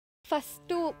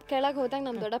First ಕೆಳಗೆ ಹೋದಾಗ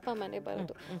ನಮ್ಮ ದೊಡ್ಡಪ್ಪ ಮನೆ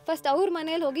ಬರೋದು. ಫಸ್ಟ್ ಅವ್ರ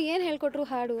ಮನೇಲಿ ಹೋಗಿ ಏನು ಹೇಳ್ಕೊಟ್ರು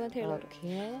ಹಾಡು ಅಂತ ಹೇಳೋರು.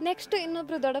 ನೆಕ್ಸ್ಟ್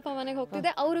ಇನ್ನೊಬ್ರು ದೊಡ್ಡಪ್ಪ ಮನೆಗೆ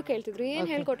ಹೋಗ್ತಿದ್ದೆ, ಅವರು ಕೇಳ್ತಿದ್ರು ಏನು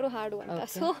ಹೇಳ್ಕೊಟ್ರು ಹಾಡು ಅಂತ.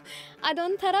 ಸೊ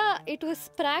ಅದೊಂಥರ ಇಟ್ ವಾಸ್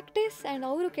ಪ್ರಾಕ್ಟೀಸ್ ಆ್ಯಂಡ್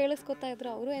ಅವರು ಕೇಳಿಸ್ಕೊತಾ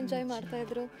ಇದ್ರು, ಅವರು ಎಂಜಾಯ್ ಮಾಡ್ತಾ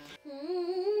ಇದ್ರು.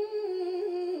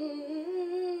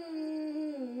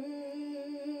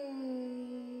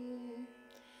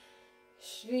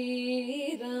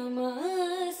 Shriram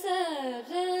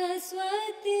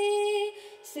Saraswati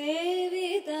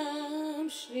ಸೇವಿತಾಂ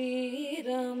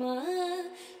Shriram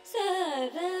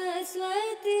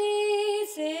Saraswati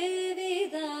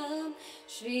ಸೇವಿತಾಂ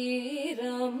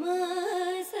Shriram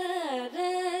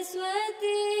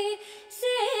Saraswati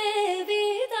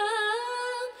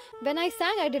ಸೇವಿತಾಂ. When I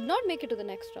sang, I did not make it to the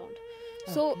next round.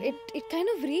 So it kind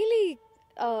of really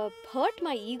hurt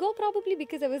my ego probably,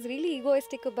 because I was really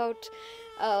egoistic about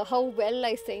how well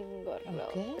I sing.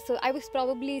 So I was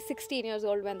probably 16 years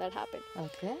old when that happened.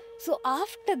 So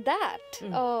after that,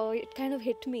 it kind of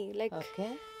hit me like,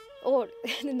 oh,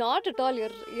 not at all.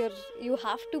 You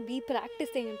have to be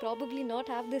practicing and probably not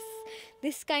have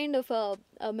this kind of a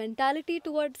mentality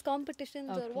towards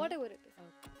competitions or whatever it is.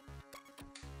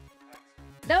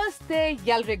 Namaste,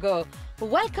 Yalrigo.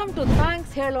 Welcome to Thanx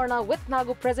Helona with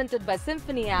Naagu, presented by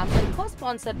SymphoNy and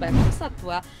co-sponsored by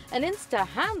Satwa, an Insta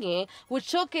handle which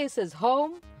showcases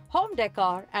home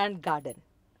decor and garden.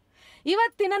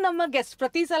 ಇವತ್ತಿನ ನಮ್ಮ guest,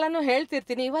 ಪ್ರತಿ ಸಲನೂ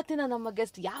ಹೇಳ್ತಿರ್ತೀನಿ, ಇವತ್ತಿನ ನಮ್ಮ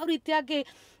guest ಯಾವ ರೀತಿಯಾಗಿ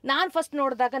ನಾನು first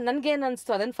ನೋಡಿದಾಗ ನನಗೇನು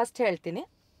ಅನಿಸ್ತು ಅದನ್ನು ಫಸ್ಟ್ ಹೇಳ್ತೀನಿ.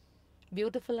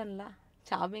 Beautiful ಅನ್ಲ,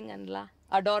 charming ಅನ್ಲ,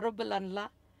 ಅಡೋರಬಲ್ ಅನ್ಲ,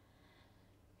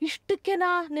 ಇಷ್ಟಕ್ಕೆನಾ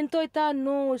ನಿಂತೋಯ್ತಾ?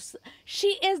 No, she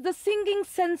is the singing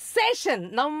sensation.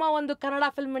 ನಮ್ಮ ಒಂದು ಕನ್ನಡ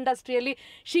ಫಿಲ್ಮ್ ಇಂಡಸ್ಟ್ರಿಯಲ್ಲಿ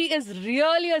she is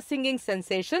really a singing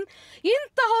sensation.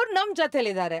 ಇಂತಹವ್ರು ನಮ್ಮ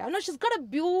ಜೊತೆಲಿದ್ದಾರೆ. ಅನ್ನೋ she's got a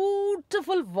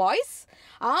beautiful voice.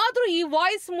 ಆದರೂ ಈ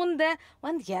ವಾಯ್ಸ್ ಮುಂದೆ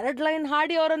ಒಂದು 2 ಲೈನ್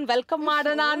ಹಾಡಿ ಅವ್ರನ್ನ ವೆಲ್ಕಮ್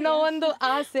ಮಾಡೋಣ ಅನ್ನೋ ಒಂದು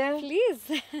ಆಸೆ. ಪ್ಲೀಸ್.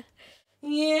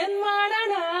 ಏನ್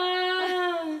ಮಾಡೋಣ,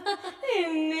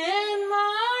 ಇನ್ನೇನ್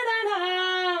ಮಾಡೋಣ,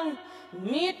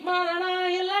 ಮೀಟ್ ಮಾಡೋಣ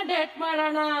ಇಲ್ಲ ಡೇಟ್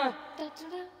ಮಾಡೋಣ,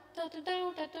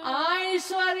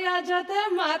 ಐಶ್ವರ್ಯ ಜೊತೆ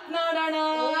ಮಾತನಾಡೋಣ.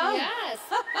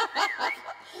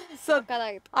 So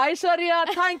Aishwarya,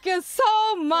 thank you so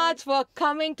much for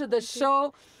coming to the show.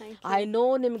 I know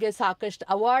ನಿಮಗೆ ಸಾಕಷ್ಟು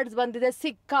ಅವಾರ್ಡ್ಸ್ ಬಂದಿದೆ,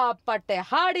 ಸಿಕ್ಕಾಪಟ್ಟೆ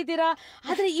ಹಾಡಿದ್ದೀರಾ.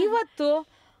 ಆದರೆ ಇವತ್ತು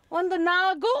ಒಂದು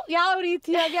ನಾಗು ಯಾವ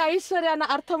ರೀತಿಯಾಗಿ ಐಶ್ವರ್ಯನ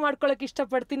ಅರ್ಥ ಮಾಡ್ಕೊಳ್ಳೋಕೆ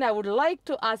ಇಷ್ಟಪಡ್ತೀನಿ. I would like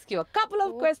to ask you a couple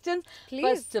of questions.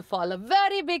 First of all, a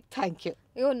very big thank you.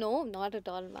 Oh no, not at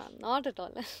all, ma'am. Not at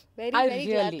all. Very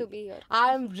glad to be here.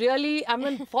 I'm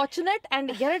fortunate. And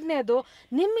ಎರಡನೇದು,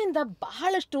 ನಿಮ್ಮಿಂದ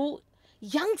ಬಹಳಷ್ಟು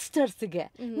ಯಂಗ್ಸ್ಟರ್ಸ್ಗೆ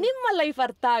ನಿಮ್ಮ life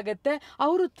ಅರ್ಥ ಆಗುತ್ತೆ,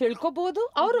 ಅವರು ತಿಳ್ಕೊಬಹುದು,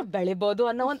 ಅವರು ಬೆಳಿಬಹುದು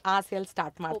ಅನ್ನೋ ಒಂದು ಆಸೆಯಲ್ಲಿ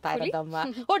ಸ್ಟಾರ್ಟ್ ಮಾಡ್ತಾ ಇರೋದಮ್ಮ.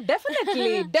 ಓ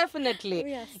ಡೆಫಿನೆಟ್ಲಿ.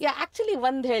 ಆಕ್ಚುಲಿ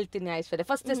ಒಂದ್ ಹೇಳ್ತೀನಿ ಐಶ್ವರ್ಯ,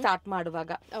 ಫಸ್ಟ್ ಸ್ಟಾರ್ಟ್ ಮಾಡುವಾಗ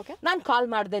ನಾನು ಕಾಲ್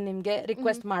ಮಾಡಿದೆ ನಿಮ್ಗೆ,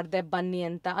 ರಿಕ್ವೆಸ್ಟ್ ಮಾಡಿದೆ ಬನ್ನಿ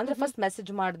ಅಂತ. ಅಂದ್ರೆ ಫಸ್ಟ್ ಮೆಸೇಜ್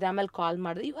ಮಾಡಿದೆ, ಆಮೇಲೆ ಕಾಲ್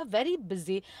ಮಾಡಿದೆ. You are very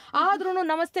busy. ಆದ್ರೂ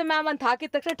ನಮಸ್ತೆ ಮ್ಯಾಮ್ ಅಂತ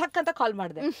ಹಾಕಿದ ತಕ್ಷಣ ಠಕ್ ಅಂತ ಕಾಲ್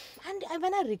ಮಾಡಿದೆ. And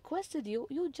when I requested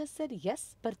you just said S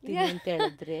ಬರ್ತೀನಿ ಅಂತ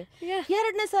ಹೇಳಿದ್ರಿ.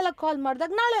 ಎರಡನೇ ಸಲ ಕಾಲ್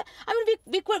ಮಾಡಿದಾಗ ನಾಳೆ I mean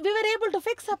we were able to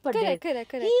fix up a date.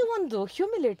 ಈ ಒಂದು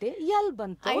ಹ್ಯೂಮಿಲಿಟಿ ಎಲ್ಲಿ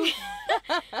ಬಂತು?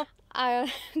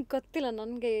 ಗೊತ್ತಿಲ್ಲ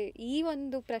ನನಗೆ ಈ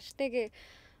ಒಂದು ಪ್ರಶ್ನೆಗೆ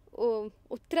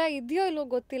ಉತ್ತರ ಇದೆಯೋ ಇಲ್ಲೋ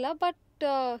ಗೊತ್ತಿಲ್ಲ. But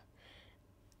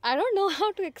I don't know how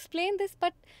to explain this,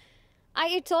 but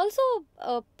it's also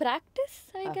practice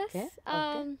I guess.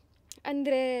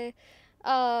 ಅಂದರೆ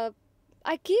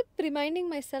I keep reminding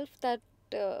my self that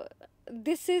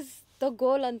this is the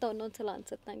goal ಅಂತ ಒಂದೊಂದ್ಸಲ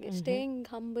ಅನ್ಸುತ್ತೆ ನನಗೆ. Staying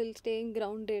humble, staying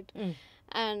grounded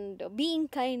and being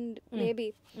kind, maybe.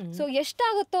 So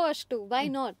ಎಷ್ಟಾಗುತ್ತೋ ಅಷ್ಟು, why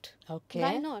not? Okay,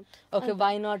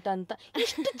 why not ಅಂತ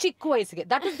ಇಷ್ಟು ಚಿಕ್ಕ ವಯಸ್ಸಿಗೆ.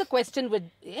 That is the question.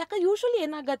 ಯಾಕೆ ಯೂಶುವಲಿ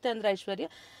ಏನಾಗತ್ತೆ ಅಂದ್ರೆ ಐಶ್ವರ್ಯ,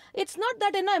 it's not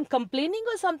that I am complaining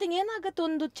R something. ಏನಾಗತ್ತೆ,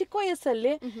 ಒಂದು ಚಿಕ್ಕ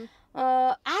ವಯಸ್ಸಲ್ಲಿ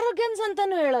ಆರೋಗ್ಯನ್ಸ್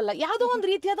ಅಂತಾನು ಹೇಳಲ್ಲ, ಯಾವುದೋ ಒಂದು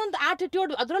ರೀತಿಯಾದ ಒಂದು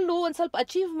ಆಟಿಟ್ಯೂಡ್, ಅದರಲ್ಲೂ ಒಂದ್ ಸ್ವಲ್ಪ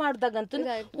ಅಚೀವ್ ಮಾಡಿದಾಗಂತೂ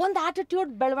ಒಂದು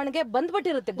ಆಟಿಟ್ಯೂಡ್ ಬೆಳವಣಿಗೆ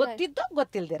ಬಂದ್ಬಿಟ್ಟಿರುತ್ತೆ, ಗೊತ್ತಿದ್ದೋ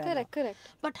ಗೊತ್ತಿಲ್ದಿರ.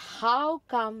 But how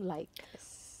come like?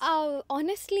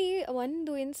 Honestly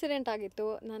ಒಂದು ಇನ್ಸಿಡೆಂಟ್ ಆಗಿತ್ತು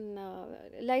ನನ್ನ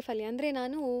ಲೈಫಲ್ಲಿ. ಅಂದರೆ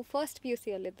ನಾನು ಫಸ್ಟ್ PUC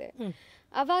ಯಲ್ಲಿದ್ದೆ.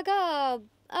 ಆವಾಗ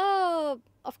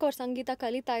ಅಫ್ಕೋರ್ಸ್ ಸಂಗೀತ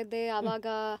ಕಲಿತಾ ಇದ್ದೆ. ಆವಾಗ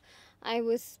I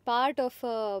was part of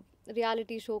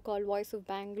reality show call voice of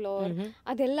Bangalore.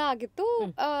 ಅದೆಲ್ಲ ಆಗಿತ್ತು.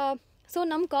 ಸೊ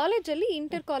ನಮ್ಮ ಕಾಲೇಜಲ್ಲಿ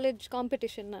ಇಂಟರ್ ಕಾಲೇಜ್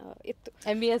ಕಾಂಪಿಟಿಷನ್ ಇತ್ತು.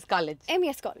 MES college.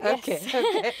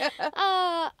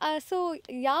 ಸೊ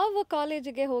ಯಾವ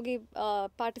ಕಾಲೇಜಿಗೆ ಹೋಗಿ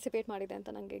ಪಾರ್ಟಿಸಿಪೇಟ್ ಮಾಡಿದೆ ಅಂತ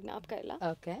ನನಗೆ ಜ್ಞಾಪಕ ಇಲ್ಲ.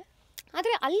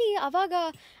 ಆದರೆ ಅಲ್ಲಿ ಅವಾಗ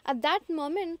at that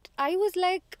moment I was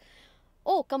like,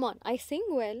 oh come on, I sing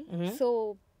well, so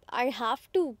I have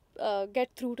to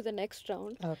get through to the next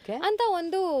round ಅಂತ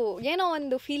ಒಂದು ಏನೋ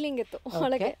ಒಂದು ಫೀಲಿಂಗ್ ಇತ್ತು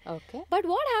ಒಳಗೆ. But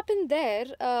what happen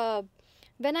there,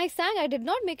 when I sang, I did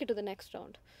not make it to the next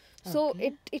round. So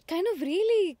it kind of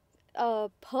really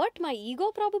hurt my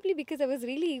ego probably because I was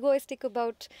really egoistic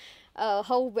about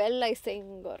how well I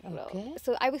sing.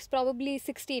 So I was probably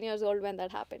 16 years old when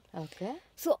that happened. Okay.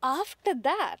 So after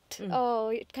that,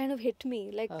 it kind of hit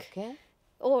me like,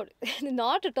 oh,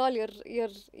 not at all.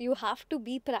 You have to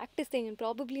be practicing and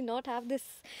probably not have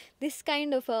this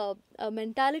kind of a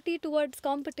mentality towards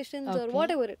competitions or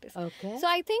whatever it is. So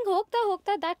I think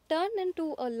hogta that turned into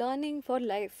a learning for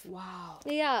life. Wow.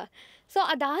 Yeah. So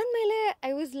adadmele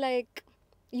I was like,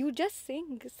 you just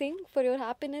sing for your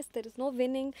happiness. There is no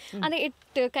winning, and it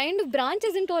kind of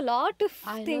branches into a lot of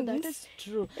things. That is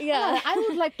true. Yeah. I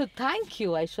would like to thank you,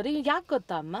 Aishwarya. ಯಾಕೆ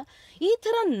ಗೊತ್ತಾ ಅಮ್ಮ, ಈ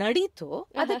ತರ ನಡೀತು,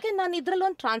 ಅದಕ್ಕೆ ನಾನು ಇದ್ರಲ್ಲಿ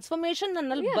ಒಂದು ಟ್ರಾನ್ಸ್ಫಾರ್ಮೇಶನ್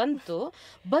ನನ್ನಲ್ಲಿ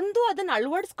ಬಂದು ಅದನ್ನ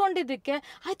ಅಳವಡಿಸ್ಕೊಂಡಿದ್ದಕ್ಕೆ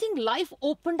I think life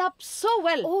opened up so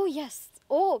well. O S,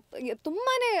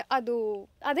 ತುಂಬಾನೇ ಅದು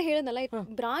ಅದೇ ಹೇಳಿದ್ನಲ್ಲ, it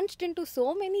branched into so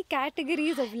many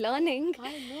categories of learning.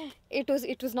 It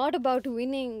was not about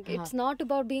winning. It's not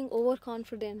about being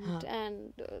overconfident and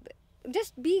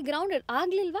just be grounded.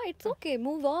 Aglilva, it's okay,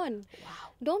 move on.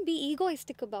 Don't be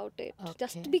egoistic about it.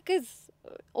 Just because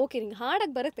okay, ning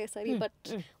haadage barutte sari, but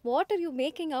what are you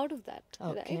making out of that,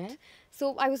 right? So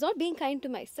I was not being kind to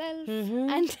myself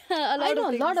and a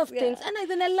lot of things. And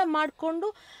ಇದನ್ನೆಲ್ಲ ಮಾಡ್ಕೊಂಡು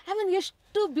I mean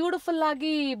ಎಷ್ಟು beautiful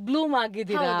ಆಗಿ Bloom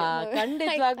ಆಗಿದ್ದೀರಾ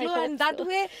ಖಂಡಿತವಾಗ್ಲೂ. And that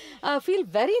way feel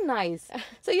very nice.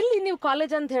 So ಇಲ್ಲಿ ನೀವು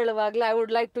college ಅಂತ ಹೇಳುವಾಗ್ಲೇ I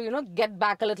would like to get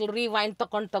back a little rewind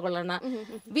ತಗೊಳ್ಳೋಣ.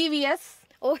 VVS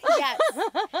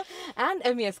and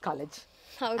MES college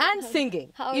and singing.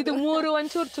 Idu mooru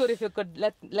onchur if you could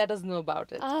let us know about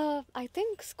it. I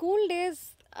think school days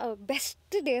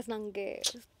best days. ನಂಗೆ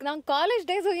college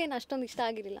days ಏನು ಅಷ್ಟೊಂದು ಇಷ್ಟ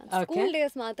ಆಗಿರಲಿಲ್ಲ, school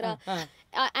days ಮಾತ್ರ.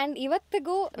 And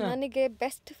ಇವತ್ತಿಗೂ ನನಗೆ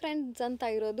best friends ಅಂತ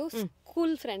ಇರೋದು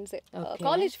ಸ್ಕೂಲ್ ಫ್ರೆಂಡ್ಸ್.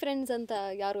 ಕಾಲೇಜ್ ಫ್ರೆಂಡ್ಸ್ ಅಂತ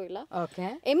ಯಾರೂ ಇಲ್ಲ.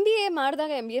 MBA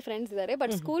ಮಾಡಿದಾಗ MBA ಫ್ರೆಂಡ್ಸ್ ಇದ್ದಾರೆ,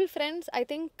 but school friends I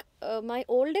think my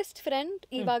oldest friend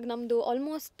ಇವಾಗ ನಮ್ದು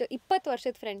ಆಲ್ಮೋಸ್ಟ್ 20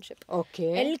 ವರ್ಷದ ಫ್ರೆಂಡ್ಶಿಪ್.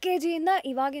 LKG ಇಂದ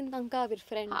ಇವಾಗಿನ ತನಕ ವಿರ್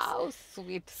ಫ್ರೆಂಡ್ಸ್.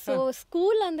 ಸೊ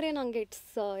ಸ್ಕೂಲ್ ಅಂದ್ರೆ ನಂಗೆ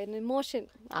ಇಟ್ಸ್ ಎನ್ ಎಮೋಷನ್.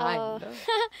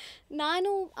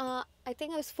 ನಾನು I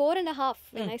think I was 4.5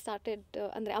 when I started.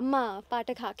 ಅಂದ್ರೆ ಅಮ್ಮ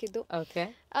ಪಾಠಕ್ಕೆ ಹಾಕಿದ್ದು.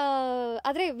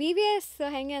 ಆದ್ರೆ VVS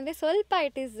ಹೆಂಗೆ ಅಂದ್ರೆ ಸ್ವಲ್ಪ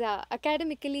ಇಟ್ ಈಸ್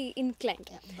ಅಕಾಡೆಮಿಕಲಿ ಇನ್ಕ್ಲೈನ್ಡ್.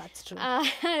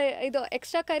 ಇದು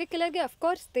extra ಕರಿಕ್ಯುಲರ್ಗೆ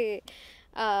of course they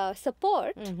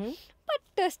support,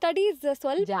 but studies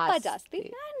ಸ್ವಲ್ಪ ಜಾಸ್ತಿ.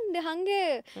 ಆ್ಯಂಡ್ ಹಾಗೆ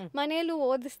ಮನೆಯಲ್ಲೂ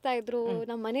ಓದಿಸ್ತಾ ಇದ್ರು,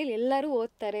 ನಮ್ಮ ಮನೇಲಿ ಎಲ್ಲರೂ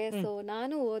ಓದ್ತಾರೆ, ಸೊ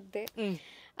ನಾನು ಓದಿದೆ.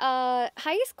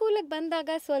 ಹೈಸ್ಕೂಲಿಗೆ ಬಂದಾಗ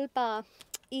ಸ್ವಲ್ಪ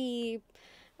ಈ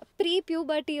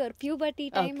pre-puberty or puberty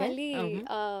time alli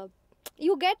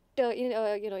you get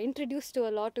introduced to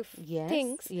a lot of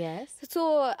things. So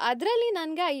adralli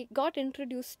nange I got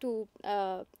introduced to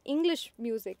English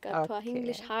music athwa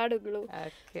English haadugulu,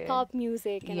 pop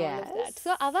music and all of that.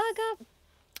 So avaga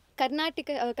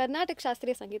Karnataka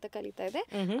ಶಾಸ್ತ್ರೀಯ ಸಂಗೀತ ಕಲಿತಾ ಇದೆ.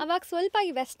 ಅವಾಗ ಸ್ವಲ್ಪ ಈ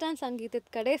western ಸಂಗೀತದ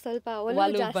ಕಡೆ ಸ್ವಲ್ಪ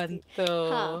ಒಲವು ಜಾಸ್ತಿ.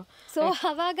 ಸೊ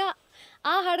ಅವಾಗ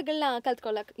ಆ ಹಾಡುಗಳನ್ನ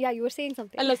ಕಲ್ತ್ಕೊಳ್ಳಕ್. You are saying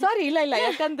something? ಅಲ್ಲ ಸಾರಿ, ಇಲ್ಲ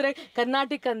ಯಾಕಂದ್ರೆ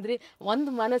ಕರ್ನಾಟಿಕ್ ಅಂದ್ರೆ ಒಂದು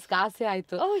ಮನಸ್ಸಿಗೆ ಆಸೆ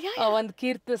ಆಯ್ತು. ಒಂದು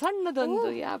ಕೀರ್ತನೆ ಸಣ್ಣದೊಂದು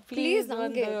ಪ್ಲೀಸ್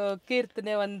ಒಂದು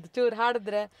ಕೀರ್ತನೆ ಒಂದು ಚೂರ್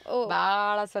ಹಾಡಿದ್ರೆ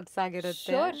ಬಹಳ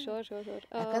ಸೊಗಸಾಗಿರುತ್ತೆ.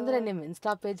 ಯಾಕಂದ್ರೆ ನಿಮ್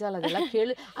ಇನ್ಸ್ಟಾ ಪೇಜ್ ಅದೆಲ್ಲ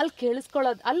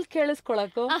ಅಲ್ಲಿ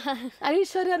ಕೇಳಿಸ್ಕೊಳಕು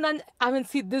ಐಶ್ವರ್ಯ I mean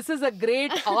see this is a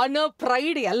great honour,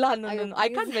 pride ಎಲ್ಲ. I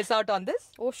can't miss out on this.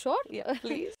 O sure,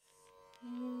 please.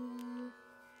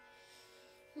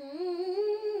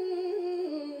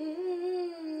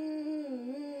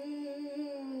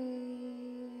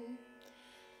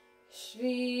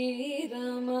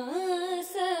 श्रीरमा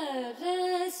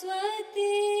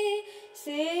Saraswati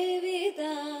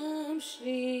सेवितां,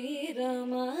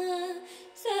 श्रीरमा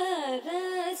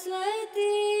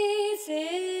Saraswati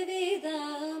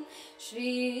सेवितां,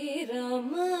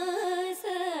 श्रीरमा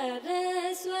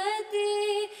Saraswati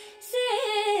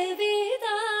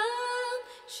सेवितां,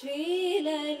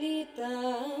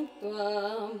 श्रीललितां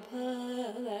त्वां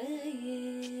भवये,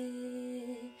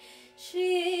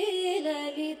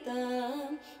 श्रीललितां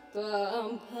त्वां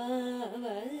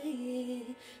भवये,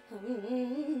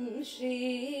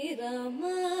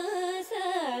 श्रीरमा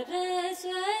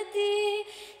सरस्वती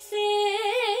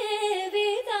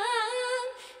सेवितां,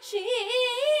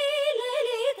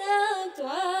 श्रीललितां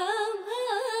त्वां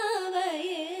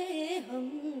भवये,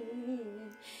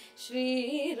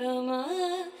 श्रीरमा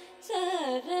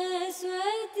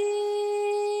सरस्वती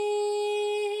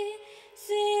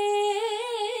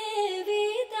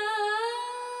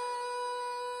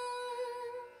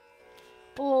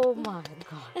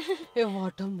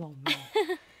ವಾಟ್ ಅ ಮೊಮೆಂಟ್.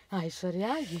 ಐಶ್ವರ್ಯ,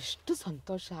 ಎಷ್ಟು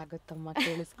ಸಂತೋಷ ಆಗುತ್ತಮ್ಮ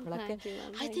ಕೇಳಿಸ್ಕೊಳಕ್ಕೆ.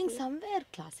 ಐ ಥಿಂಕ್ ಸಮ್ವೇರ್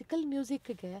ಕ್ಲಾಸಿಕಲ್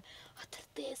ಮ್ಯೂಸಿಕ್ಗೆ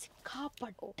ಅದರದ್ದೇ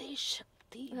ಸಿಕ್ಕಾಪಟ್ಟೆ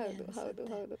ಶಕ್ತಿ.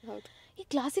 ಈ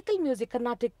ಕ್ಲಾಸಿಕಲ್ ಮ್ಯೂಸಿಕ್,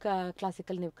 ಕರ್ನಾಟಿಕ್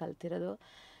ಕ್ಲಾಸಿಕಲ್ ನೀವು ಕಲ್ತಿರೋದು,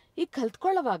 ಈ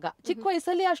ಕಲ್ತ್ಕೊಳ್ಳುವಾಗ ಚಿಕ್ಕ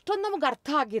ವಯಸ್ಸಲ್ಲಿ ಅಷ್ಟೊಂದು ನಮ್ಗೆ ಅರ್ಥ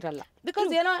ಆಗಿರಲ್ಲ, ಬಿಕಾಸ್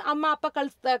ಏನೋ ಅಮ್ಮ ಅಪ್ಪ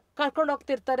ಕರ್ಕೊಂಡು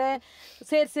ಹೋಗ್ತಿರ್ತಾರೆ,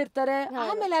 ಸೇರ್ಸಿರ್ತಾರೆ.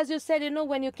 ಆಮೇಲೆ as you said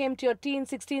when you came to your teen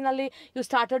 16 ಅಲ್ಲಿ ಯು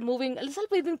ಸ್ಟಾರ್ಟೆಡ್ ಮೂವಿಂಗ್,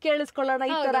 ಸ್ವಲ್ಪ ಇದನ್ನ ಕೇಳಿಸ್ಕೊಳ್ಳೋಣ,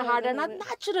 ಈ ತರ ಹಾಡೋಣ,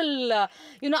 ನ್ಯಾಚುರಲ್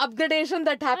ಅಪ್ಗ್ರೇಡೇಷನ್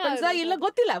ದಟ್ ಹ್ಯಾಪನ್ಸ್. ಇಲ್ಲ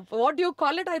ಗೊತ್ತಿಲ್ಲ what you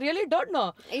call it, I really don't know.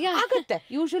 ಆಗತ್ತೆ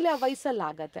ಯೂಶಲಿ ಆ ವಯಸ್ಸಲ್ಲಿ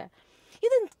ಆಗತ್ತೆ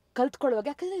ಇದನ್ನ ಕಲ್ತ್ಕೊಳ್ಳುವಾಗ.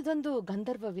 ಯಾಕಂದ್ರೆ ಇದೊಂದು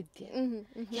ಗಂಧರ್ವ ವಿದ್ಯೆ,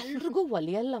 ಎಲ್ರಿಗೂ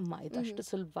ಒಲಿಯಲ್ಲಮ್ಮ ಇದಷ್ಟು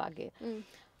ಸುಲಭವಾಗಿ.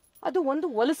 ಅದು ಒಂದು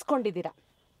ಒಲಿಸ್ಕೊಂಡಿದ್ದೀರಾ,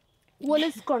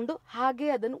 ಒಲಿಸ್ಕೊಂಡು ಹಾಗೆ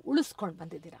ಅದನ್ನು ಉಳಿಸ್ಕೊಂಡು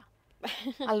ಬಂದಿದ್ದೀರಾ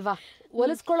ಅಲ್ವಾ?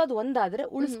 ಒಲಿಸ್ಕೊಳ್ಳೋದು ಒಂದಾದ್ರೆ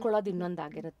ಉಳಿಸ್ಕೊಳ್ಳೋದು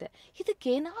ಇನ್ನೊಂದಾಗಿರುತ್ತೆ.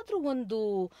 ಇದಕ್ಕೇನಾದ್ರೂ ಒಂದು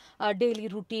ಡೈಲಿ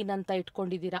ರುಟೀನ್ ಅಂತ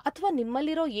ಇಟ್ಕೊಂಡಿದ್ದೀರಾ, ಅಥವಾ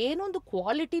ನಿಮ್ಮಲ್ಲಿರೋ ಏನೊಂದು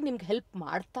ಕ್ವಾಲಿಟಿ ನಿಮ್ಗೆ ಹೆಲ್ಪ್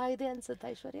ಮಾಡ್ತಾ ಇದೆ ಅನ್ಸುತ್ತಾ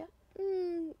ಐಶ್ವರ್ಯ?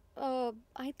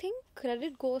 I think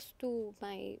credit goes to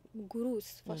my ಗುರೂಸ್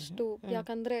first.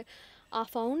 ಯಾಕಂದರೆ ಆ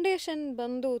ಫೌಂಡೇಶನ್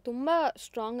ಬಂದು ತುಂಬ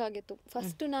ಸ್ಟ್ರಾಂಗ್ ಆಗಿತ್ತು.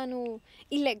 ಫಸ್ಟು ನಾನು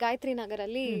ಇಲ್ಲೇ ಗಾಯತ್ರಿ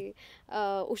ನಗರಲ್ಲಿ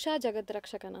ಉಷಾ ಜಗತ್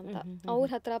ರಕ್ಷಕನ್ ಅಂತ ಅವ್ರ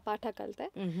ಹತ್ರ ಪಾಠ ಕಲಿತೆ.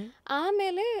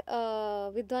 ಆಮೇಲೆ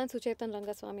ವಿದ್ವಾನ್ ಸುಚೇತನ್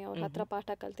ರಂಗಸ್ವಾಮಿ ಅವ್ರ ಹತ್ರ ಪಾಠ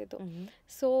ಕಲ್ತಿದ್ದು.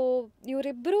 ಸೊ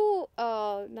ಇವರಿಬ್ಬರು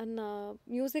ನನ್ನ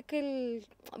ಮ್ಯೂಸಿಕಲ್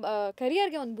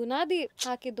ಕರಿಯರ್ಗೆ ಒಂದು ಬುನಾದಿ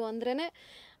ಹಾಕಿದ್ದು ಅಂದ್ರೇ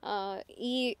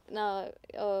ಈ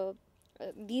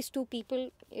ದೀಸ್ ಟು ಪೀಪಲ್,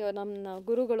 ನಮ್ಮ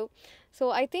ಗುರುಗಳು. ಸೊ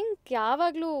ಐ ಥಿಂಕ್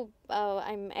ಯಾವಾಗಲೂ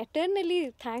I am eternally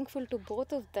thankful to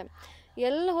both of them.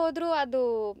 ಎಲ್ಲಿ ಹೋದರೂ ಅದು,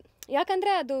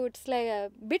 ಯಾಕಂದರೆ ಅದು ಇಟ್ಸ್ ಲೈಕ್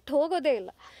ಬಿಟ್ಟು ಹೋಗೋದೇ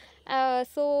ಇಲ್ಲ.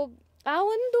 ಸೊ ಆ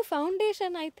ಒಂದು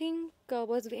foundation I think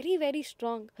was very very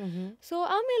strong. So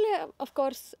ಆಮೇಲೆ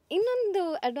ಅಫ್ಕೋರ್ಸ್ ಇನ್ನೊಂದು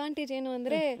ಅಡ್ವಾಂಟೇಜ್ ಏನು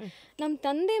ಅಂದರೆ ನಮ್ಮ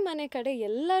ತಂದೆ ಮನೆ ಕಡೆ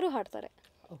ಎಲ್ಲರೂ ಹಾಡ್ತಾರೆ.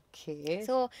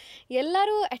 ಸೊ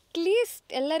ಎಲ್ಲರೂ ಅಟ್ಲೀಸ್ಟ್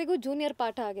ಎಲ್ಲರಿಗೂ ಜೂನಿಯರ್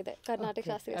ಪಾಠ ಆಗಿದೆ ಕರ್ನಾಟಕ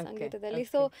ಶಾಸ್ತ್ರೀಯ ಸಂಗೀತದಲ್ಲಿ.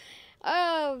 ಸೊ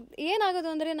ಏನಾಗೋದು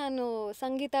ಅಂದರೆ ನಾನು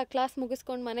ಸಂಗೀತ ಕ್ಲಾಸ್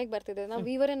ಮುಗಿಸ್ಕೊಂಡು ಮನೆಗೆ ಬರ್ತಿದ್ದೆ. ನಾವು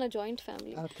ವೀವರ್ ಇನ್ ಅ ಜಾಯಿಂಟ್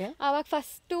ಫ್ಯಾಮಿಲಿ. ಆವಾಗ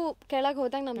ಫಸ್ಟು ಕೆಳಗೆ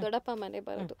ಹೋದಾಗ ನಮ್ಮ ದೊಡ್ಡಪ್ಪ ಮನೆ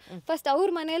ಬರೋದು. ಫಸ್ಟ್ ಅವ್ರ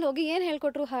ಮನೇಲಿ ಹೋಗಿ ಏನು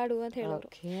ಹೇಳ್ಕೊಟ್ರು ಹಾಡು ಅಂತ ಹೇಳೋರು.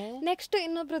 ನೆಕ್ಸ್ಟ್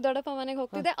ಇನ್ನೊಬ್ರು ದೊಡ್ಡಪ್ಪ ಮನೆಗೆ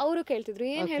ಹೋಗ್ತಿದ್ದೆ, ಅವರು ಕೇಳ್ತಿದ್ರು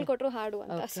ಏನು ಹೇಳ್ಕೊಟ್ರು ಹಾಡು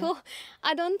ಅಂತ. ಸೊ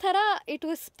ಅದೊಂಥರ ಇಟ್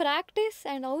ವಾಸ್ ಪ್ರಾಕ್ಟೀಸ್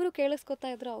ಆ್ಯಂಡ್ ಅವರು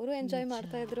ಕೇಳಿಸ್ಕೊತಾ ಇದ್ರು, ಅವರು ಎಂಜಾಯ್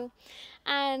ಮಾಡ್ತಾ ಇದ್ರು.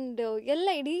 ಆ್ಯಂಡ್ ಎಲ್ಲ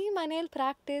ಇಡೀ ಮನೇಲಿ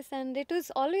practice. And it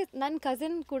was always, ನನ್ನ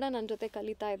ಕಸಿನ್ ಕೂಡ ನನ್ನ ಜೊತೆ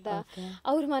ಕಲಿತಾ ಇದ್ದ,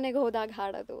 ಅವ್ರ ಮನೆಗೆ ಹೋದಾಗ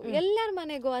ಹಾಡೋದು, ಎಲ್ಲರ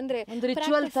ಮನೆಗೂ ಅಂದರೆ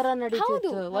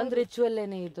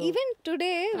even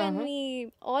today when we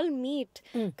all meet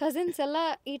cousins ಎಲ್ಲ,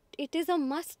 it is a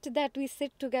must that we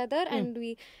sit together and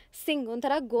we Singh.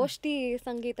 ಒಂಥರ ಗೋಷ್ಠಿ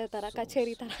ಸಂಗೀತ ಥರ,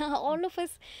 ಕಚೇರಿ ಥರ. All of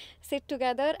us sit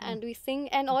together and we Singh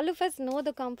and all of us know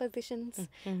the compositions.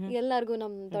 ಎಲ್ಲರಿಗೂ,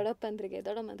 ನಮ್ಮ ದೊಡ್ಡಪ್ಪಂದ್ರಿಗೆ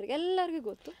ದೊಡ್ಡಮ್ಮಂದ್ರಿಗೆ ಎಲ್ಲರಿಗೂ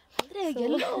ಗೊತ್ತು. ಅಂದರೆ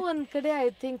ಎಲ್ಲೋ ಒಂದು ಕಡೆ ಐ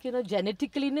ಥಿಂಕ್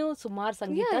ಜೆನೆಟಿಕಲಿನೂ ಸುಮಾರು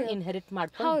ಸಂಗೀತ ಇನ್ಹೆರಿಟ್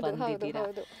ಮಾಡ್ಕೊಂಡು ಬಂದಿದ್ದೀರಾ.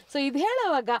 ಸೊ ಇದು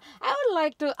ಹೇಳುವಾಗ I would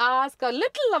like to ask a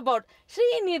little about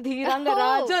Srinidhi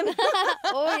Rangarajan.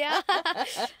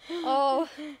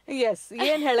 S,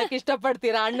 ಏನ್ ಹೇಳಕ್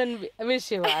ಇಷ್ಟಪಡ್ತೀರಾ ಅಣ್ಣನ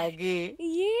ವಿಷಯವಾಗಿ?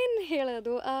 ಏನ್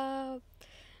ಹೇಳೋದು,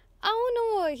 ಅವನು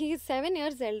he is 7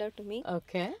 years elder to me.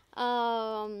 Okay.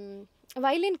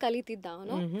 Violin ಕಲಿತಿದ್ದ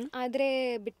ಅವನು, ಆದ್ರೆ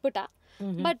ಬಿಟ್ಬಿಟ್ಟ.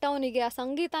 ಬಟ್ ಅವನಿಗೆ ಆ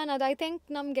ಸಂಗೀತ ಅನ್ನೋದು ಐ ಥಿಂಕ್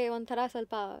ನಮ್ಗೆ ಒಂಥರ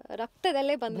ಸ್ವಲ್ಪ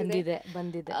ರಕ್ತದಲ್ಲೇ ಬಂದಿದೆ.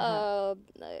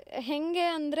 ಹೆಂಗೆ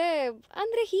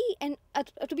ಅಂದ್ರೆ ಹಿ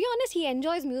to be honest he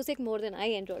enjoys music more than I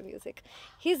enjoy music.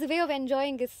 His way of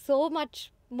enjoying is so much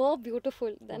more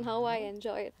beautiful than how I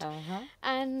enjoy it.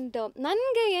 And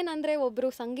ನನಗೆ ಏನಂದರೆ ಒಬ್ಬರು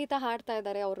ಸಂಗೀತ ಹಾಡ್ತಾ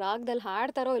ಇದ್ದಾರೆ, ಅವ್ರು ರಾಗದಲ್ಲಿ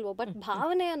ಹಾಡ್ತಾರೋ ಇಲ್ವೋ, ಬಟ್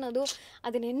ಭಾವನೆ ಅನ್ನೋದು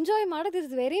ಅದನ್ನ ಎಂಜಾಯ್ ಮಾಡೋದು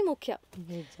ಇಸ್ ವೆರಿ ಮುಖ್ಯ.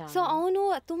 ಸೊ ಅವನು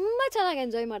ತುಂಬ ಚೆನ್ನಾಗಿ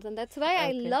ಎಂಜಾಯ್ ಮಾಡ್ತಾನೆ. That's why I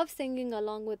love singing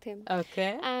along with him.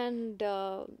 And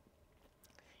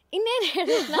ಇನ್ನೇನು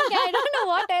ಹೇಳೋದು, I don't know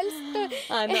what else.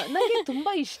 ನನಗೆ ತುಂಬ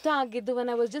ಇಷ್ಟ ಆಗಿದ್ದು when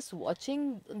I was just watching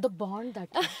the bond that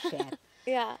you share.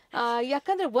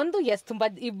 ಯಾಕಂದ್ರೆ ಒಂದು ಎಸ್ ತುಂಬಾ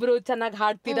ಇಬ್ರು ಚೆನ್ನಾಗಿ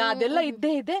ಹಾಡ್ತೀರಾ, ಅದೆಲ್ಲ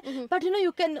ಇದ್ದೇ ಇದೆ. ಬಟ್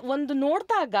ಯು ಕ್ಯಾನ್ ಒಂದು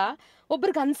ನೋಡಿದಾಗ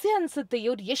ಒಬ್ರಿಗೆ ಅನ್ಸುತ್ತೆ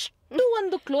ಇವ್ರು ಎಷ್ಟು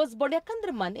ಒಂದು ಕ್ಲೋಸ್ ಬಾಡಿ.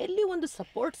 ಯಾಕಂದ್ರೆ ಮನೆಯಲ್ಲಿ ಒಂದು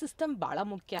ಸಪೋರ್ಟ್ ಸಿಸ್ಟಮ್ ಬಹಳ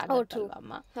ಮುಖ್ಯ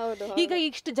ಆಗುತ್ತಲ್ವಮ್ಮ. ಈಗ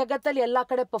ಇಷ್ಟು ಜಗತ್ತಲ್ಲಿ ಎಲ್ಲಾ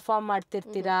ಕಡೆ ಪರ್ಫಾರ್ಮ್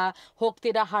ಮಾಡ್ತಿರ್ತೀರಾ,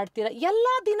 ಹೋಗ್ತೀರಾ, ಹಾಡ್ತೀರಾ,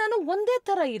 ಎಲ್ಲಾ ದಿನಾನು ಒಂದೇ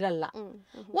ತರ ಇರಲ್ಲ.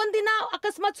 ಒಂದಿನ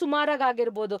ಅಕಸ್ಮಾತ್ ಸುಮಾರಾಗಿ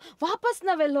ಆಗಿರ್ಬೋದು, ವಾಪಸ್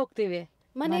ನಾವೆಲ್ಲ ಹೋಗ್ತೀವಿ,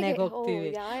 ಮನೆಗೆ ಹೋಗ್ತೀವಿ.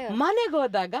 ಮನೆಗೆ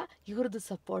ಹೋದಾಗ ಇವ್ರದ್ದು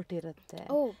ಸಪೋರ್ಟ್ ಇರುತ್ತೆ.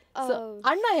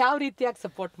 ಅಣ್ಣ ಯಾವ ರೀತಿಯಾಗಿ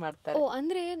ಸಪೋರ್ಟ್ ಮಾಡ್ತಾರೆ?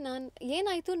 ಅಂದ್ರೆ ನಾನು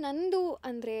ಏನಾಯ್ತು, ನಂದು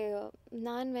ಅಂದ್ರೆ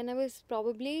ನಾನು when I was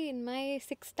probably in my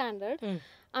 6th standard,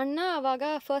 ಅಣ್ಣ ಅವಾಗ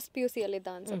ಫಸ್ಟ್ PUC ಅಲ್ಲಿದ್ದ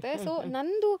ಅನ್ಸುತ್ತೆ. ಸೊ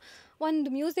ನಂದು ಒಂದು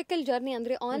ಮ್ಯೂಸಿಕಲ್ ಜರ್ನಿ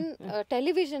ಅಂದ್ರೆ ಆನ್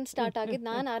ಟೆಲಿವಿಷನ್ ಸ್ಟಾರ್ಟ್ ಆಗಿದ್ದು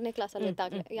ನಾನು 6ನೇ ಕ್ಲಾಸಲ್ಲಿ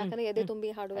ಇದ್ದಾಗಲೇ. ಯಾಕಂದ್ರೆ ಎದೆ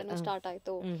ತುಂಬಿ ಹಾಡುವೇನೋ ಸ್ಟಾರ್ಟ್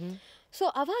ಆಯ್ತು. ಸೊ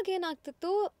ಅವಾಗ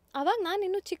ಏನಾಗ್ತಿತ್ತು, ಅವಾಗ ನಾನು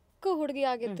ಇನ್ನೂ ಚಿಕ್ಕ ಹುಡುಗಿ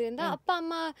ಆಗಿದ್ದರಿಂದ ಅಪ್ಪ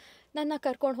ಅಮ್ಮ ನನ್ನ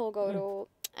ಕರ್ಕೊಂಡು ಹೋಗೋರು.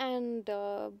 And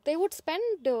they would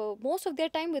spend most of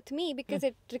their time with me because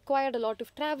it required a lot of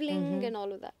traveling and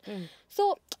all of that. So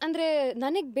ಅಂದ್ರೆ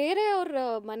ನನಗೆ ಬೇರೆ ಅವ್ರ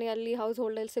ಮನೆಯಲ್ಲಿ ಹೌಸ್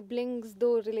ಹೋಲ್ಡಲ್ಲಿ ಸಿಬ್ಲಿಂಗ್ಸ್ದು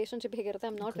ರಿಲೇಶನ್ಶಿಪ್ ಹೇಗಿರುತ್ತೆ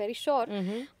I am not very sure.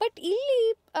 But ಇಲ್ಲಿ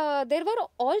there were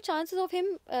all chances of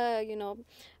him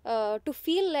to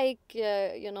feel like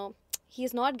he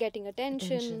is not getting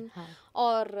attention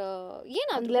or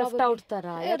ಏನಾದ್ರು left out ತರ,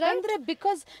 ಯಾಕಂದ್ರೆ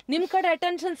ಬಿಕಾಸ್ ನಿಮ್ ಕಡೆ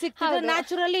ಅಟೆನ್ಷನ್ ಸಿಕ್ತಿದ್ರೆ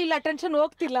ನ್ಯಾಚುರಲಿ ಇಲ್ಲಿ ಅಟೆನ್ಷನ್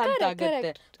ಹೋಗ್ತಿಲ್ಲ ಅಂತ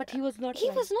ಆಗುತ್ತೆ. But he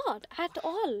was not at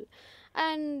all.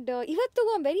 And ಇವತ್ತಿಗೂ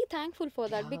I'm very thankful for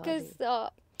that, because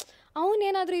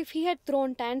ಅವನೇನಾದ್ರೂ if he had thrown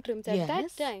tantrums at that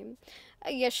time,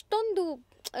 ಎಷ್ಟೊಂದು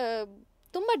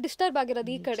ತುಂಬಾ ಡಿಸ್ಟರ್ಬ್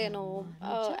ಆಗಿರೋದು ಈ ಕಡೆನೋ,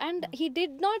 and he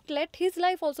did not let his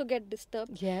life also get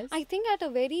disturbed. I think at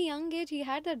a very young age he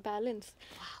had that balance.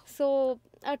 So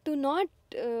to not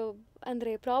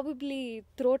ಅಂದ್ರೆ probably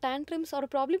throw tantrums or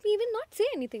probably even not say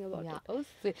anything about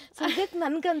it. So that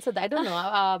ನನ್ಗನ್ಸದ I don't know,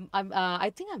 I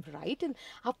think I'm right in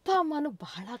ಅಪ್ಪ ಅಮ್ಮನು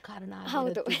ಬಹಳ ಕಾರಣ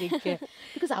ಆಗಿರೋದಕ್ಕೆ,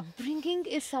 because upbringing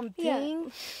is something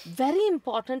very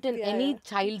important in any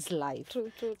child's life. True.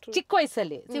 ಚಿಕ್ಕ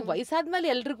ವಯಸ್ಸಲ್ಲಿ ವಯಸ್ಸಾದ್ಮೇಲೆ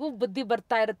ಎಲ್ರಿಗೂ ಬುದ್ಧಿ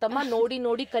ಬರ್ತಾ ಇರುತ್ತಮ್ಮ,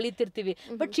 ನೋಡಿ ಕಲಿತಿರ್ತೀವಿ.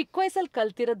 But ಚಿಕ್ಕ ವಯಸ್ಸಲ್ಲಿ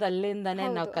ಕಲ್ತಿರೋದು ಅಲ್ಲಿಂದಾನೇ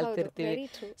ನಾವು ಕಲ್ತಿರ್ತೀವಿ.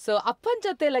 ಸೊ ಅಪ್ಪನ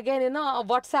ಜೊತೆಲಾಗೆ ಏನೋ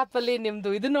ವಾಟ್ಸ್ಆಪ್ ಅಲ್ಲಿ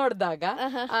ನಿಮ್ದು ಇದು ನೋಡಿದಾಗ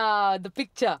the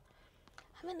picture,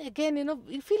 I mean, again,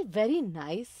 you feel very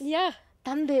nice.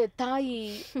 ತಂದೆ, ತಾಯಿ,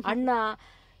 ಅಣ್ಣ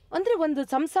ಅಂದ್ರೆ ಒಂದು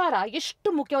ಸಂಸಾರ ಎಷ್ಟು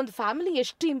ಮುಖ್ಯ, ಒಂದು ಫ್ಯಾಮಿಲಿ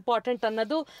ಎಷ್ಟು ಇಂಪಾರ್ಟೆಂಟ್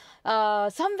ಅನ್ನೋದು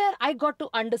somewhere I got to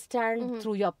understand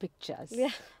through your pictures.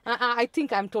 I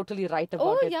think I'm totally right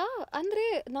about it. ಅಂದ್ರೆ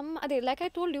ಅದೇ like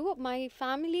I told you, my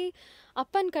family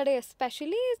ಅಪ್ಪನ ಕಡೆ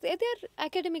especially they are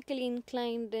academically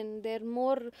inclined and they're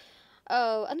more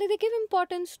and they give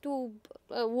importance to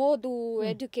ಓದು,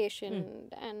 education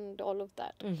and all of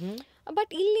that.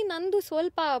 But ಇಲ್ಲಿ ನಂದು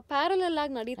ಸ್ವಲ್ಪ parallel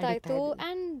ಆಗಿ ನಡೀತಾ ಇತ್ತು.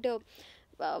 ಆ್ಯಂಡ್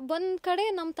ಒಂದ್ ಕಡೆ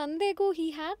ನಮ್ಮ ತಂದೆಗೂ he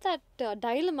had that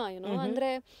dilemma,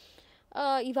 ಅಂದ್ರೆ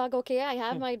ಇವಾಗ okay I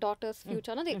have my daughters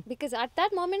future ಅನ್ನೋದೇ, because at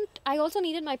that moment I also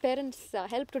needed my parents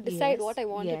help to decide what I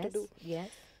wanted to do.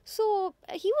 So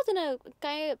he was in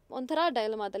ಒಂಥರ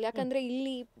ಡೈಲಮಾದಲ್ಲಿ, ಯಾಕಂದ್ರೆ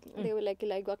ಇಲ್ಲಿ like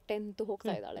ಇವಾಗ 10th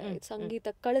ಹೋಗ್ತಾ ಇದ್ದಾಳೆ, ಸಂಗೀತ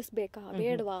ಕಳಿಸ್ಬೇಕಾ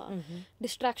ಬೇಡವಾ,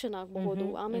 ಡಿಸ್ಟ್ರಾಕ್ಷನ್ ಆಗಬಹುದು,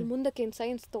 ಆಮೇಲೆ ಮುಂದಕ್ಕೆ ಏನು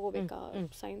ಸೈನ್ಸ್ ತಗೋಬೇಕಾ,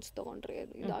 ಸೈನ್ಸ್ ತಗೊಂಡ್ರೆ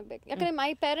ಇದಾಗಬೇಕು, ಯಾಕಂದ್ರೆ my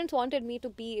parents wanted me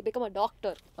to become a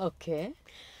doctor. Okay.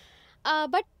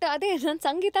 But ಅದೇ ನನ್ನ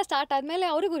ಸಂಗೀತ ಸ್ಟಾರ್ಟ್ ಆದಮೇಲೆ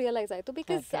ಅವರಿಗೂ ರಿಯಲೈಸ್ ಆಯಿತು,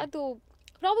 ಬಿಕಾಸ್ ಅದು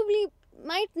probably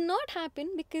might not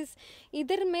happen, because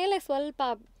ಇದ್ರ ಮೇಲೆ ಸ್ವಲ್ಪ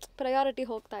ಪ್ರಯಾರಿಟಿ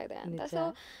ಹೋಗ್ತಾ ಇದೆ ಅಂತ. ಸೊ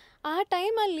ಆ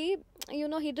ಟೈಮಲ್ಲಿ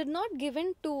he did not give in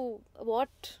to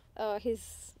what his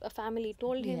family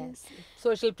told him.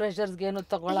 Social pressures genu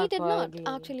tagolaka he did not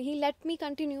actually. He let me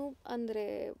continue andre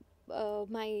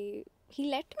he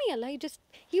let me alla,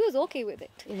 he was okay with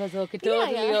it. He was okay,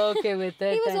 totally okay with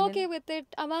it. He was okay with it.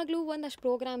 avaglu ಒಂದಷ್ಟು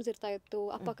programmes ಇರ್ತಾ ಇತ್ತು,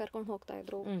 ಅಪ್ಪ ಕರ್ಕೊಂಡು ಹೋಗ್ತಾ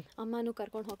ಇದ್ರು, ಅಮ್ಮನೂ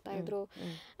ಕರ್ಕೊಂಡು ಹೋಗ್ತಾ ಇದ್ರು.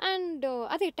 ಅಂಡ್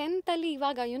ಅದೇ 10th ಅಲ್ಲಿ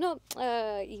ಇವಾಗ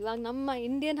ಇವಾಗ ನಮ್ಮ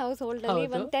ಇಂಡಿಯನ್ ಹೌಸ್ ಹೋಲ್ಡ್ ಅಲ್ಲಿ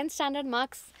ಒಂದು 10th ಸ್ಟ್ಯಾಂಡರ್ಡ್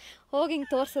ಮಾರ್ಕ್ಸ್ ಹೋಗಿ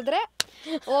ಹಿಂಗೆ ತೋರಿಸಿದ್ರೆ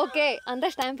ಓಕೆ ಅಂತ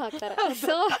ಸ್ಟ್ಯಾಂಪ್ ಹಾಕ್ತಾರೆ.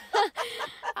 So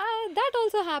that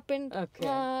also happened.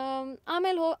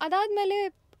 ಆಮೇಲೆ ಅದಾದ್ಮೇಲೆ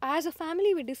as a family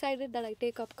we decided that I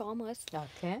take up commerce.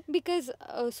 Because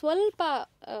ಸ್ವಲ್ಪ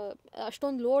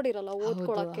ಅಷ್ಟೊಂದು ಲೋಡ್ ಇರಲ್ಲ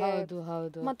ಓದ್ಕೊಳ್ಳೋಕೆ,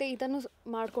 ಮತ್ತೆ ಇದನ್ನು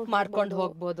ಮಾಡ್ಕೊಂಡು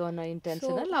ಹೋಗ್ಬೋದು ಅನ್ನೋ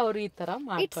ಇಂಟೆನ್ಷನ್ ಅಲ್ಲಿ ಅವರು ಈ ತರ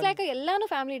ಮಾಡ್ತಾರೆ. ಇಟ್ಸ್ ಲೈಕ್ ಎಲ್ಲಾನು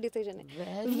family decision.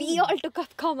 we all took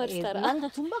up commerce ತರ.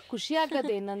 ನಂಗೆ ತುಂಬಾ ಖುಷಿ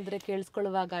ಆಗೋದು ಏನಂದ್ರೆ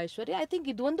ಕೇಳಿಸ್ಕೊಳ್ಳುವಾಗ ಐಶ್ವರ್ಯ, ಐ ಥಿಂಕ್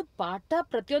ಇದು ಒಂದು ಪಾಠ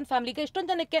ಪ್ರತಿಯೊಂದು ಫ್ಯಾಮಿಲಿಗೆ.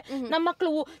 ಎಷ್ಟೊಂದು ಜನಕ್ಕೆ ನಮ್ಮ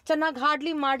ಮಕ್ಕಳು ಚೆನ್ನಾಗಿ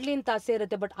ಹಾಡ್ಲಿ ಮಾಡ್ಲಿ ಅಂತ ಆಸೆ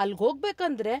ಇರುತ್ತೆ, ಬಟ್ ಅಲ್ಲಿಗೆ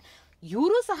ಹೋಗ್ಬೇಕಂದ್ರೆ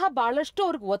ಇವರು ಸಹ ಬಹಳಷ್ಟು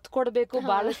ಅವ್ರಿಗೆ ಒತ್ತು ಕೊಡಬೇಕು,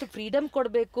 ಬಹಳಷ್ಟು ಫ್ರೀಡಮ್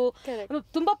ಕೊಡಬೇಕು,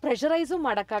 ತುಂಬಾ ಪ್ರೆಷರೈಸು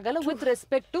ಮಾಡಕ್ಕಾಗಲ್ಲ, with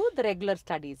respect to the regular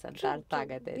studies ಅಂತ ಅರ್ಥ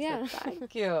ಆಗತ್ತೆ.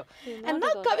 Thank you. And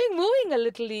now coming moving a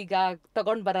little, ಈಗ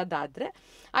ತಗೊಂಡ್ ಬರೋದಾದ್ರೆ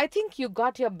I think you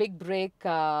got your big break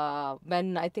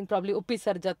when I think probably Uppi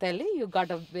sir ಜೊತೆಯಲ್ಲಿ you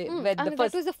got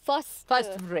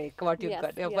first break. What you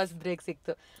got first break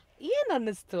ಸಿಕ್ತು, ಏನ್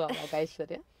ಅನ್ನಿಸ್ತು ಅವಾಗ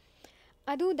ಐಶ್ವರ್ಯ?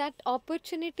 ಅದು ದಟ್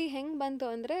ಆಪರ್ಚುನಿಟಿ ಹೆಂಗೆ ಬಂತು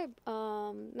ಅಂದರೆ,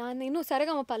 ನಾನು ಇನ್ನೂ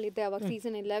ಸರಗಮಪಲ್ಲಿದ್ದೆ ಅವಾಗ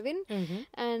ಸೀಸನ್ 11.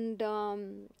 ಆ್ಯಂಡ್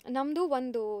ನಮ್ಮದು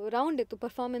ಒಂದು ರೌಂಡ್ ಇತ್ತು,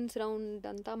 ಪರ್ಫಾರ್ಮೆನ್ಸ್ ರೌಂಡ್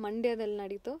ಅಂತ ಮಂಡ್ಯದಲ್ಲಿ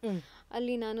ನಡೀತು.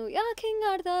 ಅಲ್ಲಿ ನಾನು ಯಾಕೆ ಹಿಂಗೆ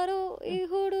ಆಡ್ತಾರೋ ಈ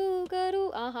ಹುಡುಗರು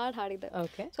ಆ ಹಾಡು ಹಾಡಿದ್ದೆ.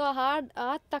 ಸೊ ಆ ಹಾಡು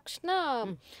ಆದ ತಕ್ಷಣ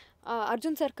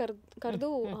ಅರ್ಜುನ್ ಸರ್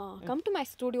ಕರೆದು ಕಮ್ ಟು ಮೈ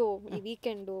ಸ್ಟುಡಿಯೋ ಈ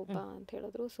ವೀಕೆಂಡು ಅಂತ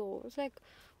ಹೇಳಿದ್ರು. ಸೊ ಇಟ್ಸ್ ಲೈಕ್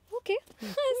ಓಕೆ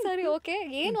ಸರಿ, ಓಕೆ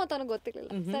ಏನು ಅಂತ ನನಗೆ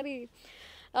ಗೊತ್ತಿರಲಿಲ್ಲ. ಸರಿ,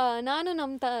 ನಾನು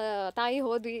ನಮ್ಮ ತಾಯಿ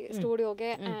ಹೋದ್ವಿ ಸ್ಟುಡಿಯೋಗೆ,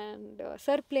 ಆ್ಯಂಡ್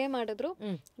ಸರ್ ಪ್ಲೇ ಮಾಡಿದ್ರು,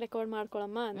 ರೆಕಾರ್ಡ್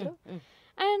ಮಾಡ್ಕೊಳಮ್ಮ ಅಂದರು.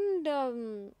 ಆ್ಯಂಡ್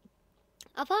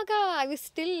ಅವಾಗ ಐ ವಾಸ್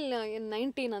ಸ್ಟಿಲ್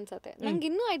 19 ಅನ್ಸತ್ತೆ. ನಂಗೆ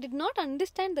ಇನ್ನೂ I did not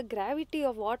understand the gravity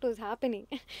of what was happening.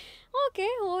 Okay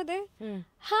ಹೋದೆ,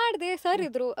 ಹಾಡಿದೆ, ಸರ್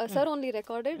ಇದ್ರು, ಸರ್ ಓನ್ಲಿ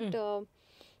ರೆಕಾರ್ಡೆಡ್,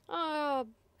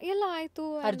 ಎಲ್ಲ ಆಯಿತು.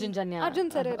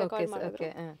 ಅರ್ಜುನ್ ಸರ್ ರೆಕಾರ್ಡ್ ಮಾಡಿದ್ರು,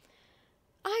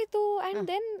 ಆಯಿತು. And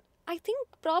then I think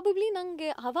probably ನಂಗೆ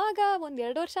ಅವಾಗ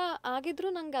 1-2 ವರ್ಷ ಆಗಿದ್ರು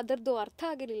ನಂಗೆ ಅದರದ್ದು ಅರ್ಥ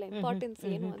ಆಗಿರಲಿಲ್ಲ, ಇಂಪಾರ್ಟೆನ್ಸ್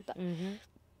ಏನು ಅಂತ.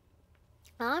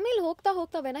 ಆಮೇಲೆ ಹೋಗ್ತಾ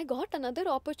ಹೋಗ್ತಾ when I got another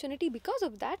opportunity because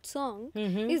of that song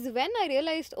is when I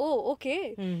realised okay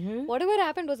what ever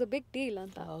happen was a big deal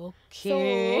ಅಂತ. ಸೊ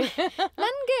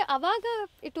ನನಗೆ ಅವಾಗ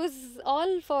ಇಟ್ ವಾಸ್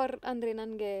ಆಲ್ ಫಾರ್ ಅಂದರೆ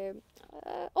ನನಗೆ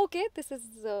ಓಕೆ ದಿಸ್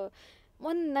ಇಸ್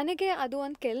ನನಗೆ ಅದು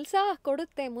ಒಂದು ಕೆಲಸ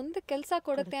ಕೊಡುತ್ತೆ, ಮುಂದೆ ಕೆಲಸ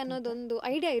ಕೊಡುತ್ತೆ ಅನ್ನೋದೊಂದು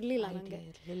ಐಡಿಯಾ ಇರಲಿಲ್ಲ ನನಗೆ.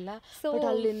 ಸೊ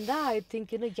ಅಲ್ಲಿಂದ ಐ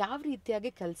ಥಿಂಕ್ ಯಾವ ರೀತಿಯಾಗಿ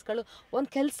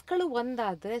ಕೆಲ್ಸಗಳು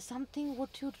ಒಂದಾದ್ರೆ something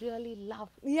what you really love,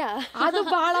 ಅದು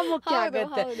ಬಹಳ ಮುಖ್ಯ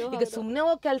ಆಗುತ್ತೆ. ಈಗ ಸುಮ್ಮನೆ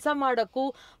ಹೋಗಿ ಕೆಲಸ ಮಾಡೋಕ್ಕೂ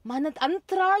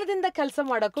ಅಂತರಾಳದಿಂದ ಕೆಲಸ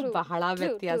ಮಾಡೋಕ್ಕೂ ಬಹಳ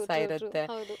ವ್ಯತ್ಯಾಸ ಇರುತ್ತೆ.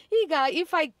 ಈಗ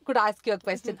if I could ask you a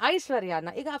question,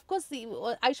 ಐಶ್ವರ್ಯನ ಈಗ ಅಫ್ಕೋರ್ಸ್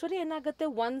ಐಶ್ವರ್ಯ ಏನಾಗುತ್ತೆ,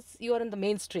 once you are in the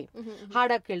main stream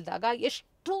ಹಾಡಕ್ ಇಳ್ದಾಗ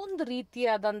ಎಷ್ಟೊಂದು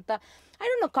ರೀತಿಯಾದಂಥ ಐ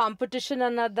ಡೋಂಟ್ ನೋ ಕಾಂಪಿಟಿಷನ್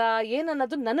ಅನ್ನೋದ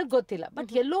ಏನನ್ನೋದು ನನಗೆ ಗೊತ್ತಿಲ್ಲ,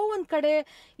 ಬಟ್ ಎಲ್ಲೋ ಒಂದ್ ಕಡೆ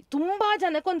ತುಂಬಾ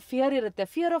ಜನಕ್ಕೆ ಒಂದು ಫಿಯರ್ ಇರುತ್ತೆ,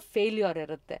 ಫಿಯರ್ ಆಫ್ ಫೇಲ್ಯೂರ್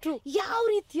ಇರುತ್ತೆ. ಯಾವ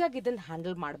ರೀತಿಯಾಗಿ ಇದನ್ನ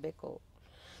ಹ್ಯಾಂಡಲ್ ಮಾಡಬೇಕು?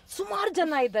 ಸುಮಾರು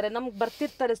ಜನ ಇದ್ದಾರೆ, ನಮ್ಗೆ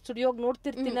ಬರ್ತಿರ್ತಾರೆ ಸ್ಟುಡಿಯೋಗ್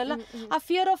ನೋಡ್ತಿರ್ತೀನಲ್ಲ, ಆ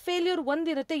ಫಿಯರ್ ಆಫ್ ಫೇಲ್ಯೂರ್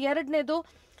ಒಂದಿರುತ್ತೆ, ಎರಡನೇದು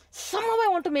somehow I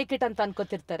want to make it ಅಂತ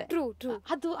ಅನ್ಕೋತಿರ್ತಾರೆ.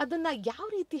 ಅದನ್ನ ಯಾವ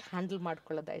ರೀತಿ ಹ್ಯಾಂಡಲ್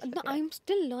ಮಾಡ್ಕೊಳ್ಳೋದು? I am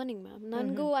still learning ma'am.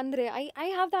 ನನಗೂ ಅಂದರೆ I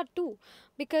have that to,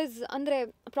 because ಅಂದರೆ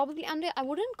ಪ್ರಾಬಬ್ಲಿ ಅಂದರೆ I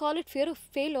wouldn't call it fear of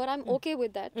failure, I am okay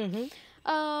with that.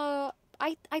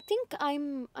 I think I'm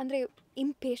andre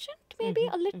impatient maybe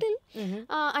a little.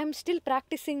 I'm still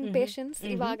practicing patience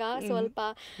ivaga swalpa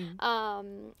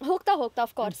hogta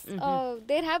of course.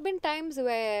 There have been times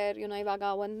where ivaga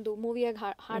ಒಂದು movie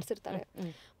ಹಾಡ್ಸಿರ್ತಾರೆ,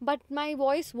 but my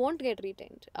voice won't get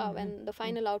retained when the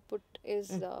final output is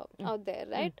out there,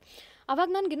 right? ಅವಾಗ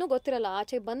ನನ್ಗೆ ಇನ್ನೂ ಗೊತ್ತಿರಲ್ಲ,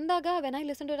 ಆಚೆ ಬಂದಾಗ when I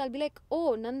listen to it I'll be like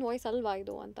ನನ್ನ voice ಅಲ್ವಾ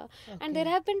ಇದು ಅಂತ. And there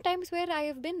have been times where I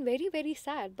have been very very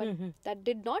sad, but that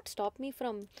did not stop me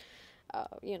from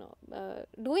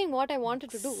doing what I wanted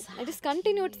to do. I just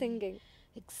continued singing.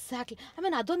 Exactly. I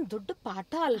mean ಅದೊಂದು ದೊಡ್ಡ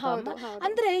ಪಾಠ ಅಲ್ವಾ?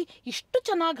 ಅಂದ್ರೆ ಇಷ್ಟು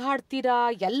ಚೆನ್ನಾಗಿ ಹಾಡ್ತೀರಾ,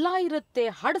 ಎಲ್ಲ ಇರುತ್ತೆ,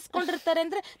 ಹಾಡಿಸ್ಕೊಂಡಿರ್ತಾರೆ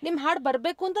ಅಂದ್ರೆ ನಿಮ್ ಹಾಡು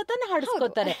ಬರ್ಬೇಕು ಅಂತ ತಾನೇ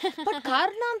ಹಾಡಿಸ್ಕೋತಾರೆ. ಬಟ್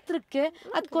ಕಾರಣಾಂತರಕ್ಕೆ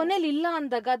ಅದ್ ಕೊನೆಲಿ ಇಲ್ಲ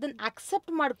ಅಂದಾಗ ಅದನ್ನ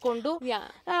ಅಕ್ಸೆಪ್ಟ್ ಮಾಡ್ಕೊಂಡು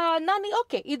ನಾನು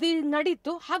ಓಕೆ ಇದು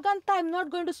ನಡೀತು ಹಾಗಂತ I am not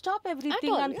going to stop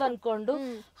everything ಅಂತ ಅನ್ಕೊಂಡು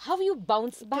how you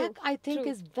bounce back I think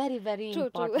is very very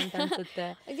important ಅನ್ಸುತ್ತೆ.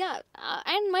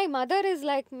 And my mother is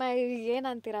like my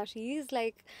ಏನಂತೀರಾ, she is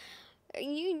like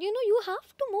you have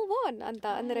to move on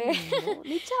anta andre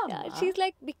she's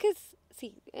like, because see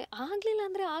ಆಗ್ಲಿಲ್ಲ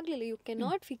ಅಂದ್ರೆ ಆಗ್ಲಿಲ್ಲ, you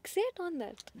cannot fixate on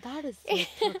that. That is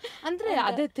ಅಂದ್ರೆ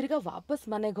ಅದೇ ತಿರ್ಗಾ ವಾಪಸ್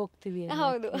ಮನೆಗೆ ಹೋಗ್ತೀವಿ.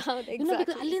 ಹೌದು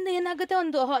exactly. ಅಲ್ಲಿಂದ ಏನಾಗುತ್ತೆ,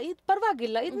 ಒಂದು ಇದು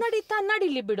ಪರವಾಗಿಲ್ಲ, ಇದು ನಡೀತಾ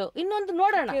ನಡೀಲಿ ಬಿಡು, ಇನ್ನೊಂದು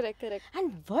ನೋಡೋಣ. and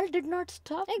world did not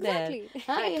stop there.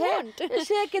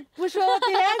 shake it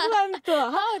Pushpavathi ಹೇಗೆ ಬಂತು?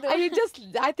 I just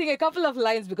I think a couple of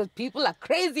lines because people are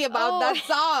crazy about that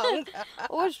song.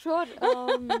 oh sure.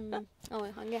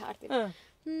 ಹಂಗೆ ಹಾಡ್ತೀನಿ.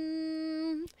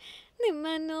 ನಿಮ್ಮ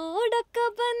ನೋಡಕ್ಕ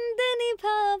ಬಂದನಿ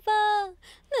ಭಾವ,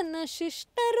 ನನ್ನ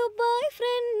ಶಿಷ್ಟರು ಬಾಯ್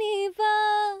ಫ್ರೆಂಡ್ ನೀವಾ,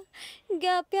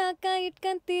 ಗ್ಯಾಪ್ ಯಾಕ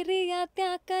ಇಟ್ಕಂತೀರಿ,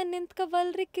 ಯಾತ್ಯಾಕ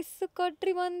ನಿಂತ್ಕೊಬಲ್ರಿ, ಕಿಸ್ಸು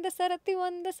ಕೊಟ್ರಿ ಒಂದ ಸರತಿ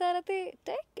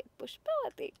ಟೇಕ್ ಇಟ್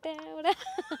ಪುಷ್ಪವತಿ.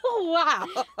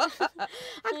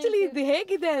 ಆಕ್ಚುಲಿ ಇದು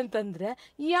ಹೇಗಿದೆ ಅಂತಂದ್ರೆ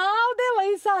ಯಾವ್ದೇ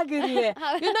ವಯಸ್ಸಾಗಿರ್ಲಿ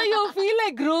you feel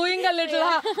like growing a little,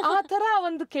 ಆ ತರ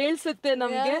ಒಂದು ಕೇಳಿಸುತ್ತೆ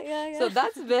ನಮ್ಗೆ. So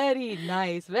that's very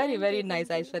nice, very very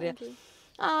nice Aishwarya.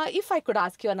 If I could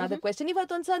ask you another question,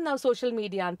 ಇವತ್ತೊಂದ್ಸಲ ನಾವು ಸೋಷಿಯಲ್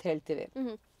ಮೀಡಿಯಾ ಅಂತ ಹೇಳ್ತೀವಿ.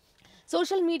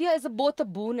 Social media is both a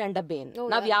boon and a ಬೇನ್.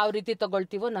 ನಾವ್ ಯಾವ ರೀತಿ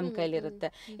ತಗೊಳ್ತೀವೋ ನಮ್ ಕೈಲಿರುತ್ತೆ.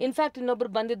 ಇನ್ಫ್ಯಾಕ್ಟ್ ಇನ್ನೊಬ್ರು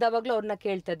ಬಂದಿದ್ದಾವಾಗ್ಲೂ ಅವ್ರನ್ನ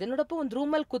ಕೇಳ್ತಾ ಇದ್ದೆ, ನೋಡಪ್ಪ ಒಂದ್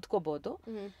ರೂಮಲ್ಲಿ ಕೂತ್ಕೋಬಹುದು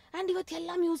ಅಂಡ್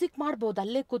ಇವತ್ತೆಲ್ಲ ಮ್ಯೂಸಿಕ್ ಮಾಡ್ಬೋದು,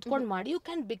 ಅಲ್ಲೇ ಕೂತ್ಕೊಂಡು ಮಾಡಿ you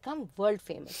can become world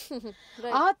famous.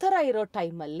 ಆ ತರ ಇರೋ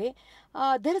ಟೈಮಲ್ಲಿ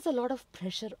there is a lot of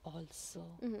pressure also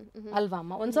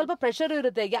ಅಲ್ವಮ್ಮ? ಒಂದ್ ಸ್ವಲ್ಪ ಪ್ರೆಷರ್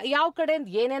ಇರುತ್ತೆ, ಯಾವ ಕಡೆ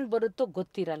ಏನೇನ್ ಬರುತ್ತೋ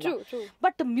ಗೊತ್ತಿರಲ್ಲ.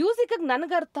 ಬಟ್ ಮ್ಯೂಸಿಕ್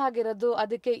ನನಗೆ ಅರ್ಥ ಆಗಿರೋದು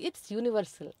ಅದಕ್ಕೆ ಇಟ್ಸ್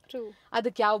ಯೂನಿವರ್ಸಲ್.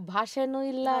 ಅದಕ್ಕೆ ಯಾವ ಭಾಷೆನೂ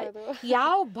ಇಲ್ಲ,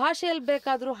 ಯಾವ ಭಾಷೆಯಲ್ಲಿ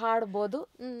ಬೇಕಾದ್ರೂ ಹಾಡ್ಬೋದು,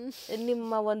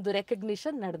 ನಿಮ್ಮ ಒಂದು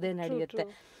ರೆಕಗ್ನಿಷನ್ ನಡೆಯುತ್ತೆ.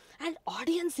 ಅಂಡ್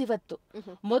ಆಡಿಯನ್ಸ್ ಇವತ್ತು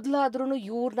ಮೊದ್ಲಾದ್ರೂ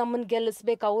ಇವ್ರು ನಮ್ಮನ್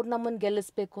ಗೆಲ್ಲಿಸ್ಬೇಕು, ಅವ್ರು ನಮ್ಮನ್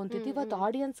ಗೆಲ್ಲಿಸ್ಬೇಕು ಅಂತಿತ್ತು, ಇವತ್ತು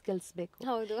ಆಡಿಯನ್ಸ್ ಗೆಲ್ಲಿಸ್ಬೇಕು.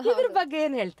 ಇದ್ರ ಬಗ್ಗೆ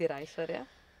ಏನ್ ಹೇಳ್ತೀರಾ ಐಶ್ವರ್ಯ?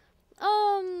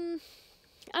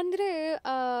 ಅಂದರೆ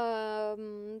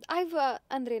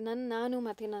ಅಂದರೆ ನಾನು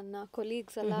ಮತ್ತು ನನ್ನ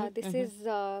ಕೊಲೀಗ್ಸ್ ಎಲ್ಲ this is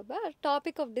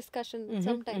topic of discussion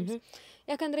sometimes.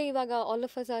 ಯಾಕಂದರೆ ಇವಾಗ all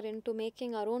of us R in to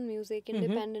making our own music,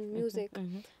 independent music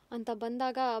ಅಂತ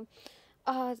ಬಂದಾಗ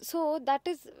so that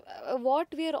is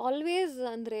what we are always.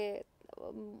 ಅಂದರೆ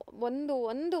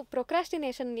ಒಂದು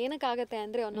ಪ್ರೊಕ್ರಾಸ್ಟಿನೇಷನ್ ಏನಕ್ಕಾಗತ್ತೆ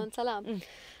ಅಂದರೆ ಒಂದೊಂದ್ಸಲ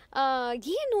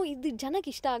ಏನು ಇದು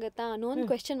ಜನಕ್ಕೆ ಇಷ್ಟ ಆಗತ್ತಾ ಅನ್ನೋ ಒಂದು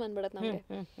ಕ್ವೆಶ್ಚನ್ ಬಂದ್ಬಿಡತ್ತೆ ನಮಗೆ.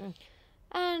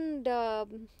 ಆ್ಯಂಡ್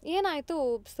ಏನಾಯಿತು,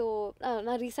 ಸೊ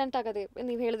ನಾನು ರೀಸೆಂಟ್ ಆಗದೆ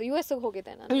ನೀವು ಹೇಳಿದ್ರೆ ಯು ಎಸ್ಗೆ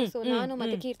ಹೋಗಿದ್ದೆ ನಾನು. ಸೊ ನಾನು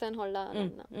ಮತ್ತು ಕೀರ್ತನ್ ಹೊಳ್ಳ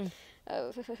ನನ್ನ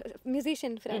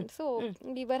musician friend, so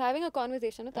we were having a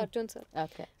conversation with Arjun sir.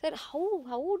 Sir how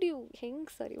do you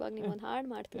ಹೆಂಗೆ ಸರ್ ಇವಾಗ ನೀವು ಒಂದು ಹಾಡು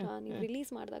ಮಾಡ್ತೀರಾ, ನೀವು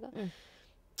ರಿಲೀಸ್ ಮಾಡಿದಾಗ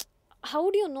how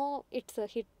do you know it's a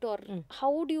hit, or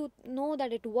how do you know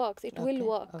that it works, it will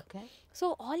work?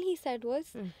 So all he said was,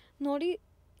 Nodi,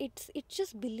 it's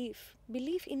just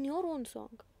belief in your own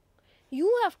song. You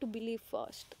have to believe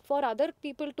first for other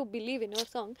people to believe in your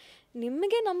song.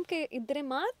 ನಿಮಗೆ ನಂಬಿಕೆ ಇದ್ದರೆ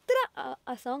ಮಾತ್ರ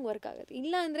ಆ song work ಆಗುತ್ತೆ.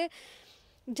 ಇಲ್ಲ ಅಂದರೆ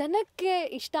ಜನಕ್ಕೆ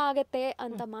ಇಷ್ಟ ಆಗತ್ತೆ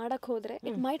ಅಂತ ಮಾಡಕ್ಕೆ ಹೋದರೆ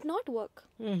it might not work.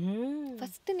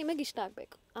 First ನಿಮಗೆ ಇಷ್ಟ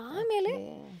ಆಗಬೇಕು, ಆಮೇಲೆ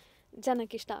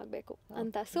ಜನಕ್ಕೆ ಇಷ್ಟ ಆಗಬೇಕು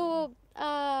ಅಂತ. ಸೊ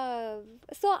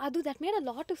ಅದು that made a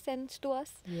lot of sense to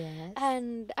us.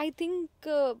 And I think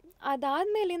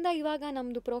ಅದಾದಮೇಲಿಂದ ಇವಾಗ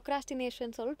ನಮ್ಮದು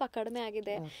ಪ್ರೊಕ್ರಾಸ್ಟಿನೇಷನ್ ಸ್ವಲ್ಪ ಕಡಿಮೆ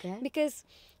ಆಗಿದೆ. ಬಿಕಾಸ್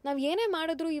ನಾವು ಏನೇ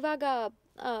ಮಾಡಿದ್ರು ಇವಾಗ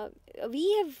we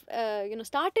have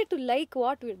started to like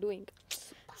what we are doing.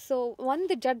 So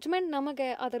ಒಂದು ಜಡ್ಜ್ಮೆಂಟ್ ನಮಗೆ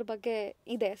ಅದ್ರ ಬಗ್ಗೆ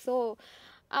ಇದೆ.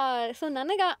 ಸೊ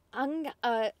ನನಗೆ ಹಂಗೆ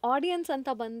ಆಡಿಯನ್ಸ್ ಅಂತ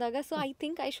ಬಂದಾಗ, so I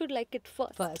think I should like it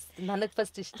first. ನನಗೆ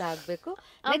ಫಸ್ಟ್ ಇಷ್ಟ ಆಗಬೇಕು,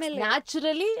 ಆಮೇಲೆ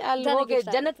ನ್ಯಾಚುರಲಿ ಅಲ್ಲಿ ಹೋಗಿ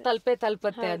ಜನಕ್ಕೆ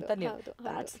ತಲುಪತ್ತೆ ಅಂತ ನೀವು.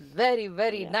 That's very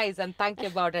very nice and thank you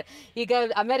about it. ಈಗ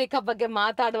ಅಮೆರಿಕಾ ಬಗ್ಗೆ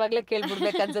ಮಾತಾಡುವಾಗಲೇ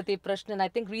ಕೇಳ್ಬಿಡ್ಬೇಕು ಅನ್ಸುತ್ತೆ ಈ ಪ್ರಶ್ನೆ.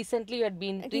 I think recently you had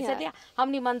been how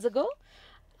many months agro?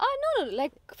 No,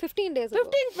 like 15 days ago.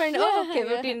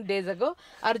 15 days ago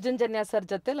Arjun Janya sir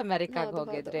ಜೊತೆ ಅಮೆರಿಕಾಗೆ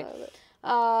ಹೋಗಿದ್ರಿ.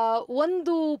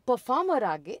 ಒಂದು ಪರ್ಫಾರ್ಮರ್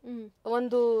ಆಗಿ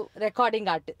ಒಂದು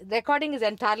recording is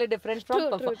entirely different from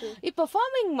ಈ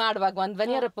ಪರ್ಫಾರ್ಮಿಂಗ್ ಮಾಡುವಾಗ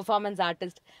when you are a performance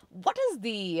artist, what is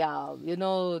the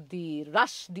the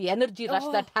rush, the energy rush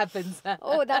that happens?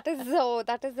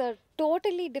 that is a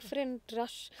totally different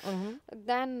rush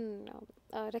than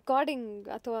recording.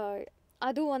 ಅಥವಾ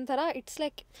ಅದು ಒಂಥರ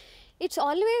it's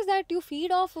always that you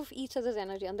feed off of each other's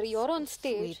energy. Andre you're on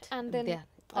stage and then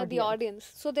the audience,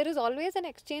 so there is always an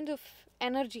exchange of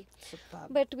energy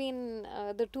between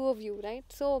the two of you, right?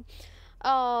 So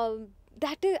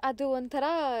that is adu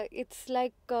onthara, it's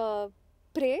like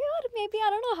prayer, maybe,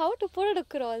 I don't know how to put it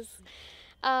across.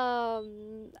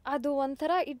 Adu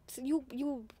onthara, it's you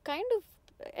kind of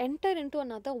enter into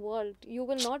another world. You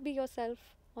will not be yourself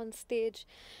on stage,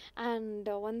 and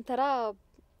onthara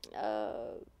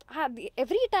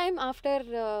every time after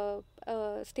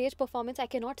stage performance I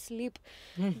cannot sleep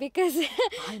because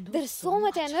there's so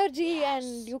much energy and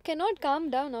you cannot calm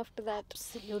down after that.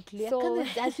 Absolutely. So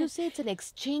as you say, it's an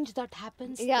exchange that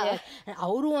happens there. And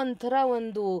ಅವರು ಒಂಥರ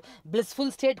ಒಂದು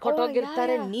blissful state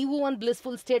ಕೊಟ್ಟೋಗಿರ್ತಾರೆ, ನೀವು ಒಂದು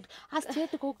blissful state. ಆ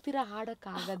ಸ್ಟೇಟ್ಗೆ ಹೋಗ್ತೀರಾ,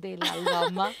 ಹಾಡಕ್ಕಾಗದೇ ಇಲ್ಲ ಅಲ್ವಾ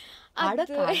ಅಮ್ಮ?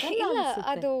 ಇಲ್ಲ,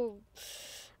 ಅದು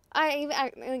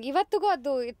ಇವತ್ತಿಗೂ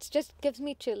ಅದು it's just gives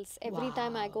me chills every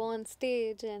time I go on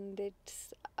stage. And it's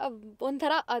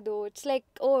ಒಂಥರ ಅದು it's like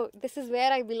oh this is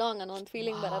where I belong ಅನ್ನೋ ಒಂದು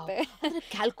ಫೀಲಿಂಗ್ ಬರುತ್ತೆ.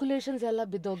 ಕ್ಯಾಲ್ಕುಲೇಷನ್ಸ್ ಎಲ್ಲ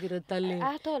ಬಿದ್ದೋಗಿರುತ್ತೆ ಅಲ್ಲಿ.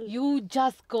 You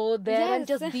just go there and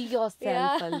just be your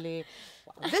self ಅಲ್ಲಿ.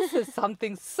 This is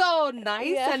something so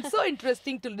nice and so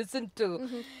interesting to listen to.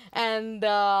 And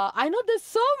I know there's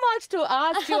so much to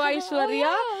ask you,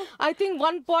 Aishwarya. I think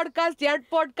one podcast, ಎರಡು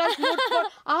podcast,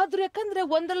 ಆದ್ರೂ ಯಾಕಂದ್ರೆ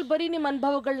ಒಂದ್ರಲ್ಲಿ ಬರೀ ನಿಮ್ಮ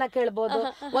ಅನುಭವಗಳನ್ನ ಕೇಳ್ಬೋದು,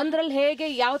 ಒಂದ್ರಲ್ಲಿ ಹೇಗೆ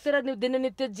ಯಾವ ತರ ನೀವು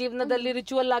ದಿನನಿತ್ಯ ಜೀವನದಲ್ಲಿ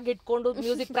ರಿಚುವಲ್ ಆಗಿ ಇಟ್ಕೊಂಡು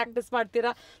ಮ್ಯೂಸಿಕ್ ಪ್ರಾಕ್ಟೀಸ್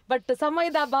ಮಾಡ್ತೀರಾ. ಬಟ್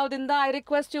ಸಮಯದ ಅಭಾವದಿಂದ I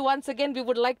request you once again, we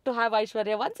would like to have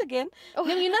Aishwarya once again.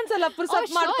 ನೀವು ಇನ್ನೊಂದ್ಸಲ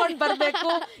ಪುರ್ಸತ್ ಮಾಡ್ಕೊಂಡು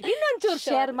ಬರ್ಬೇಕು, ಇನ್ನೊಂಚೂರು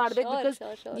ಶೇರ್ ಮಾಡ್ಬೇಕು, because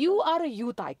you are a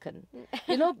youth icon.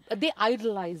 You know, they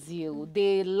idolize you,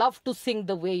 they love to sing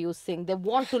the way you sing, they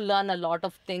want to learn a lot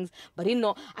of things, but you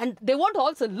know, and they want to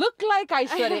also look like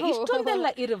Aishwarya.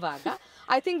 Ishtondella iruvaga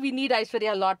I think we need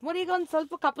Aishwarya a lot more. ಈಗ ಒಂದು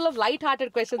ಸ್ವಲ್ಪ couple of light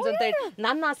hearted questions ಅಂತ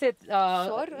ನನ್ನ ಆಸೆ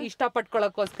ಇಷ್ಟ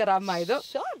ಪಟ್ಕೊಳ್ಳೋಕ್ಕೋಸ್ಕರ ಅಮ್ಮ ಇದು.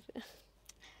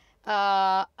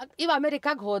 ಇವ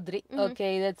ಅಮೆರಿಕಾಗ್ ಹೋದ್ರಿ, okay,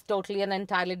 it's totally an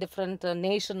entirely different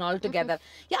nation all together.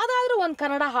 ಯಾವ್ದಾದ್ರು ಒಂದು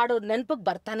ಕನ್ನಡ ಹಾಡು ನೆನಪಿಗೆ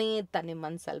ಬರ್ತಾನೆ ಇತ್ತ, ನಿಮ್ಮ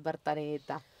ಮನ್ಸಲ್ಲಿ ಬರ್ತಾನೆ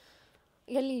ಇತ್ತ?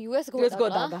 ಎಲ್ಲಿ US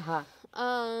ಹೋದಾಗ?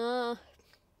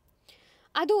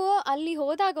 ಅದು ಅಲ್ಲಿ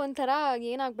ಹೋದಾಗ ಒಂಥರ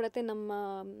ಏನಾಗ್ಬಿಡುತ್ತೆ, ನಮ್ಮ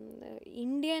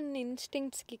ಇಂಡಿಯನ್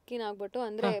ಇನ್ಸ್ಟಿಂಕ್ಟ್ಸ್ ಕಿಕ್ಕಿನಾಗ್ಬಿಟ್ಟು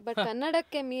ಅಂದರೆ, ಬಟ್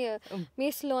ಕನ್ನಡಕ್ಕೆ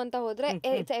ಮೀಸಲು ಅಂತ ಹೋದರೆ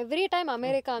ಇಟ್ಸ್ ಎವ್ರಿ ಟೈಮ್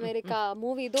ಅಮೇರಿಕಾ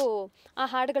ಮೂವಿದು ಆ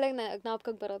ಹಾಡುಗಳಿಗೆ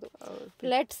ಜ್ಞಾಪಕಕ್ಕೆ ಬರೋದು.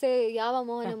 ಲೆಟ್ಸ್ ಯಾವ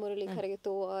ಮೋಹನ ಮುರಳಿ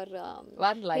ಕರೆಯಿತು, ಆರ್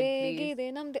ಹೇಗಿದೆ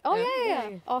ನಮ್ದು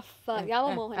ಆಫ್ ಯಾವ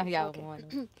ಮೋಹನ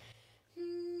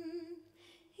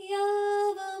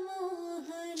ಯಾವ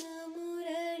ಮೋಹನ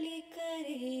ಮುರಳಿ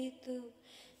ಕರೆಯಿತು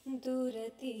ದೂರ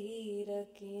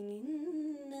ತೀರಕ್ಕೆ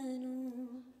ನಿನ್ನನು,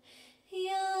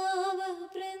 ಯಾವ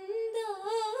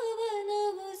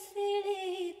ಬೃಂದಾವನವು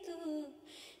ಸೆಳೆಯಿತು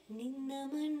ನಿನ್ನ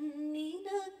ಮಣ್ಣಿನ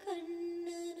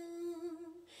ಕಣ್ಣನು,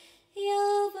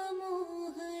 ಯಾವ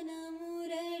ಮೋಹನ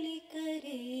ಮುರಳಿ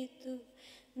ಕರೆಯಿತು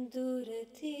ದೂರ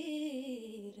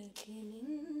ತೀರಕ್ಕೆ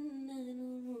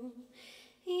ನಿನ್ನನು,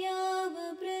 ಯಾವ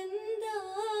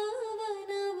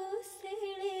ಬೃಂದಾವನವು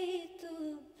ಸೆಳೆಯಿತು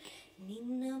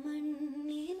ನಿನ್ನ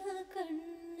ಮಣ್ಣಿನ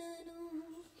ಕಣ್ಣನು.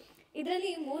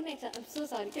 ಇದರಲ್ಲಿ ಮೂರನೇ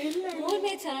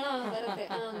ಚರಣ ಬರುತ್ತೆ.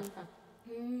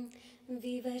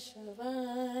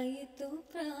 ವಿವಶವಾಯಿತು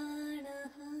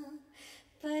ಪ್ರಾಣಃ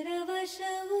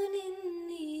ಪರವಶವು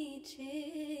ನಿನ್ನೀ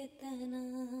ಚೇತನ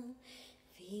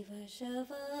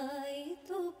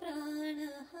ವಿವಶವಾಯಿತು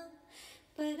ಪ್ರಾಣಃ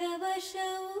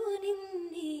ಪರವಶವು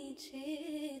ನಿನ್ನೀ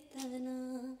ಚೇತನ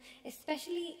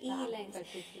ಎಸ್ಪೆಷಲಿ ಈ ಲೈನ್ಸ್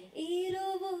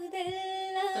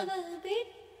ಇರುವುದೆಲ್ಲವ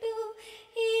ಬಿಟ್ಟು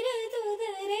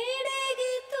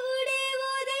ಇರದುದರೆಡೆಗೆ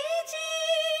ತುಡಿಯುವುದೇ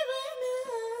ಜೀವನ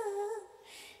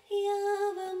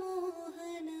ಯಾವ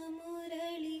ಮೋಹನ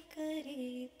ಮುರಳಿ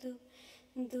ಕರೆಯಿತು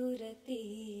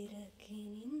ದುರತೀರಕ್ಕೆ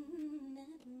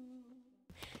ನಿನ್ನನು.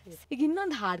 ಈಗ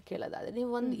ಇನ್ನೊಂದು ಹಾಡು ಕೇಳೋದಾದ್ರೆ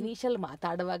ನೀವು ಒಂದು ಇನಿಷಿಯಲ್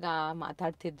ಮಾತಾಡುವಾಗ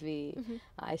ಮಾತಾಡ್ತಿದ್ವಿ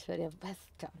ಐಶ್ವರ್ಯ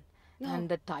best and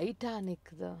the Titanic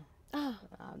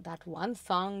that one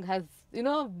song has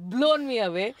blown me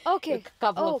away. Okay. A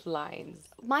couple of lines.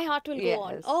 My heart will go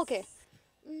on. Okay.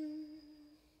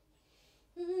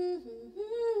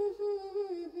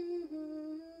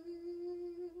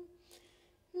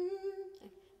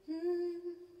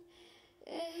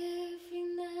 Every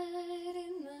night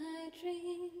in my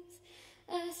dreams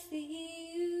I see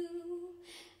you,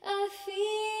 I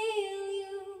feel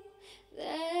you,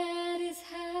 that is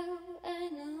how I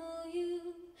know you.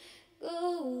 Go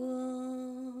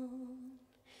on,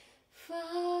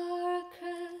 far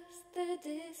across the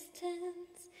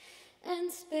distance and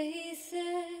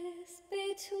spaces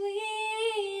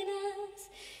between us,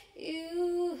 you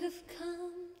have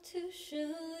come to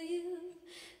show you.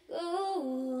 Go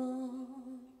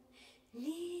on,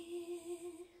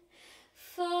 near,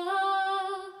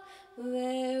 far,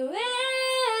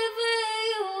 wherever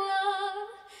you are,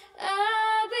 I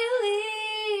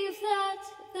believe that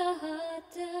the heart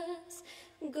does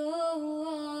go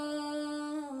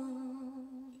on.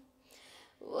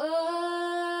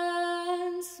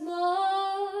 Once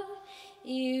more,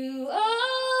 you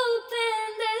open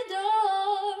the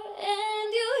door and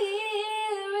you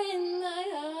hear in my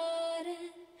heart,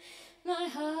 and my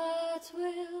heart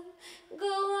will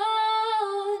go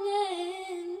on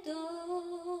and on.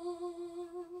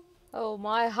 Oh,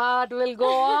 my heart will go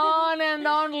on and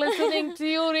on listening to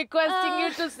you, requesting you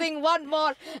to sing one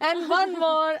more and one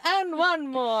more and one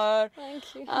more. Thank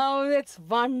you. Oh, it's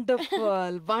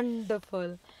wonderful, wonderful.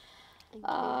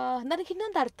 ನನಗೆ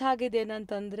ಇನ್ನೊಂದು ಅರ್ಥ ಆಗಿದೆ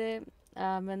ಏನಂತಂದ್ರೆ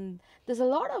there's a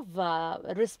lot of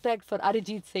respect for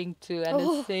Arijit Singh too and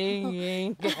his singing.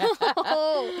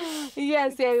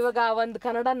 Yes, ಇವಾಗ ಒಂದು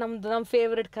ಕನ್ನಡ ನಮ್ಮ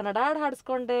favourite Kannada ಹಾಡು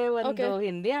ಹಾಡಿಸ್ಕೊಂಡೆ, ಒಂದು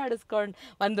ಹಿಂದಿ ಹಾಡಿಸ್ಕೊಂಡು,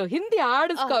 ಒಂದು ಹಿಂದಿ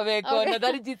ಹಾಡಿಸ್ಕೋಬೇಕು ಅನ್ನೋದು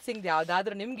ಅರಿಜಿತ್ ಸಿಂಗ್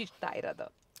ಯಾವ್ದಾದ್ರು ನಿಮ್ಗೆ ಇಷ್ಟ ಇರೋದು?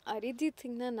 ಅರಿಜಿತ್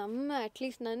ಸಿಂಗ್ನ ನಮ್ಮ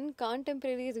ಅಟ್ಲೀಸ್ಟ್ ನನ್ನ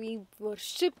ಕಾಂಟೆಂಪ್ರರೀಸ್ ವಿ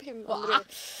ವರ್ಷಿಪ್ ಹಿಮ್.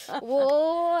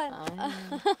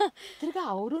 ತಿರ್ಗಾ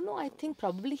ಅವರು I think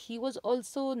probably he was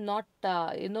also not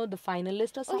the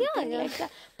finalist or something like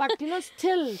that, but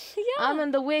still I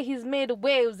mean the way he's made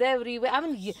waves everywhere. I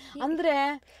mean ಅಂದ್ರೆ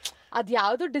ಅದು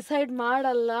ಯಾವುದು ಡಿಸೈಡ್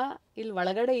ಮಾಡಲ್ಲ, ಇಲ್ಲಿ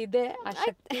ಒಳಗಡೆ ಇದೆ ಆ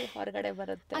ಶಕ್ತಿ ಹೊರಗಡೆ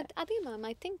ಬರುತ್ತೆ. ಅದೇ ma'am,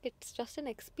 I think it's just an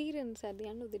experience at the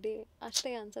end of the day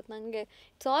ಅಷ್ಟೇ ಅನ್ಸತ್ತೆ ನನಗೆ.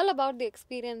 It's all about the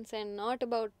experience and not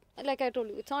about, like I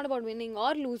told you, it's not about winning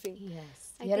are losing.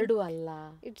 ಎರಡೂ ಅಲ್ಲ,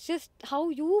 it's just how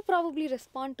you probably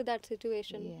respond to that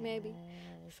situation may be.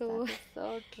 So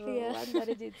true. One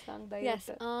Arijit song that yes.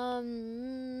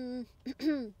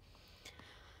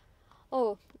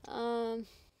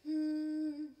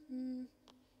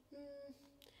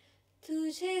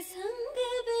 तुझे संग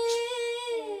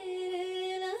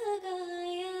बेर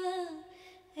लगाया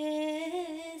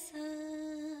ऐसा,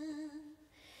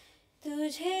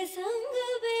 तुझे संग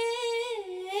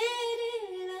बेर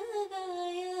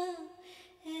लगाया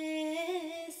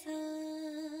ऐसा,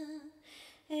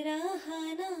 रहा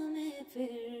ना मैं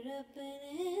फिर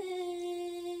अपने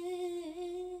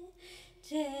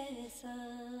जैसा,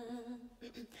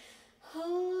 हो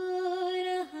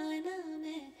रहा ना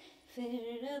मैं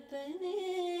फिर अपने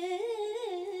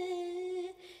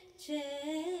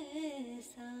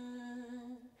जैसा,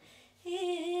 ये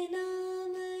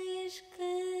नाम इश्क,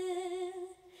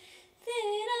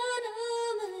 तेरा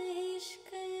नाम इश्क,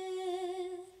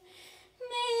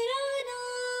 मेरा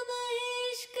नाम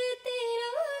इश्क,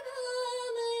 तेरा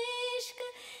नाम इश्क,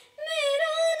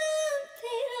 मेरा नाम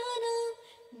तेरा नाम,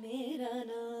 मेरा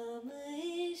नाम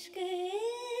इश्क,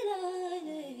 लाल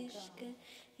इश्क,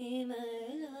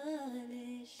 हिमालय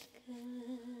इश्क.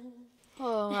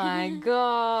 Oh my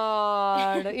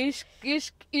God, ishq,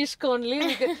 ishq, Ishq only.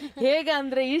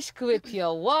 ಹೇಗಂದ್ರೆ ಇಷ್ಕ್ with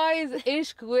your voice,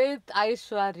 Ishq with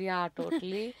Aishwarya.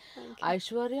 Totally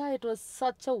Aishwarya, it was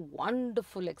such a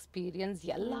wonderful experience.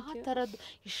 ಎಲ್ಲ ಥರದ್ದು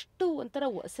ಇಷ್ಟು ಒಂಥರ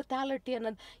ವರ್ಸಟ್ಯಾಲಿಟಿ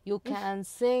ಅನ್ನೋದು. ಯು ಕ್ಯಾನ್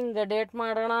ಸಿಂಗ್, ಡೇಟ್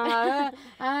ಮಾಡೋಣ.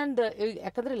 ಆ್ಯಂಡ್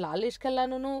ಯಾಕಂದರೆ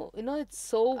ಲಾಲಿಶ್ಕೆಲ್ಲಾನು it's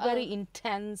so very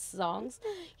intense songs.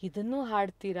 ಇದನ್ನು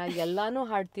ಹಾಡ್ತೀರಾ, ಎಲ್ಲಾನು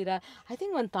ಹಾಡ್ತೀರಾ. ಐ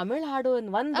ಥಿಂಕ್ ಒಂದು ತಮಿಳ್ ಹಾಡು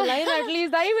ಒಂದು ಲೈನ್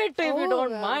ಅಟ್ಲೀಸ್ಟ್ ದಯವಿಟ್ಟು, if you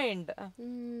don't mind.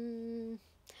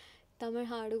 Tamil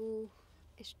ಹಾಡು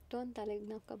ಎಷ್ಟೊಂದು ತಲೆಗೆ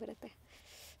ಜ್ಞಾಪಕ ಬರುತ್ತೆ.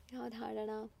 ಯಾವ್ದು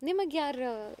ಹಾಡೋಣ? ನಿಮಗೆ ಯಾರು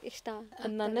ಇಷ್ಟ?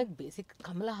 ನನಗೆ ಬೇಸಿಕ್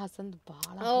ಕಮಲ ಹಾಸನ್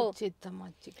ಭಾಳ ಚಿತ್ತಮ್ಮ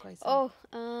ಚಿಕ್ಕ ವಯಸ್ಸು.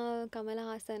 ಕಮಲ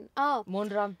Haasan.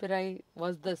 ಮೋನ್ರಾಮ್ ಪಿರೈ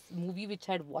was the movie which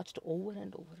had watched over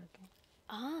and over again.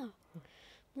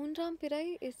 ಮೋನ್ರಾಮ್ ಪಿರೈ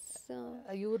is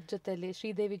ಇವ್ರ ಜೊತೆಲಿ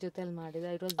ಶ್ರೀದೇವಿ ಜೊತೆಲಿ ಮಾಡಿದ.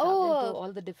 It was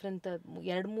all the different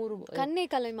 2-3 Canneh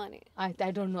ಕಲೈಮಾನೆ. I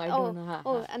don't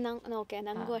know. Okay,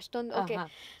 ನಂಗೂ ಅಷ್ಟೊಂದು. Okay,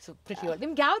 so pretty old.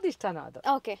 ನಿಮ್ಗೆ ಯಾವ್ದು ಇಷ್ಟನೋ ಅದು.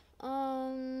 ಓಕೆ,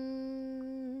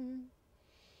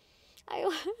 ಅಯ್ಯೋ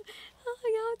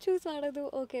ಯಾವ್ದು ಚೂಸ್ ಮಾಡೋದು?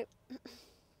 ಓಕೆ,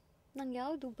 ನಂಗೆ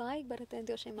ಯಾವುದು ಬಾಯಿಗೆ ಬರುತ್ತೆ ಅಂತ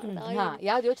ಯೋಚನೆ ಮಾಡಿದೆ.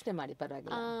 ಯಾವ್ದು ಯೋಚನೆ ಮಾಡಿ,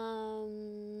 ಪರವಾಗಿಲ್ಲ.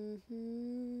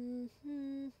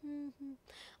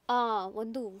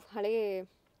 ಒಂದು ಹಳೆ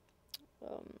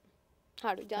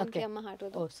ಹಾಡು, ಜಾನಕಿ ಅಮ್ಮ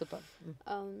ಹಾಡೋದು. ಓ ಸೂಪರ್.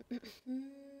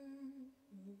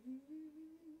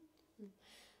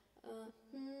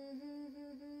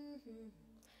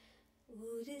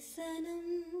 ஒரு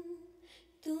சனம்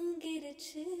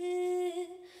தூங்கிருச்சு,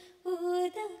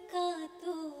 ஓத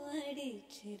காத்தோ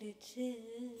அடிச்சிருச்சு,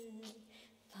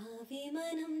 பாவி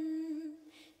மனம்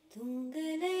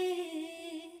தூங்கலே,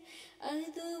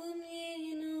 அதுவும்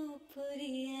ஏனோ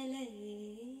புரியலை.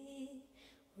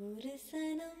 ஒரு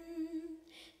சனம்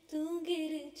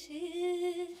தூங்கிருச்சு,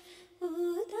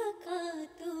 ஊத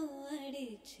காத்தோ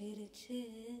அடிச்சிருச்சு,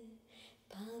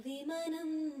 பாவி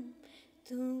மனம்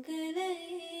தூங்கலை,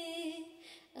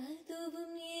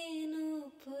 அதுவும் ஏனோ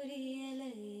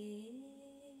புரியலை.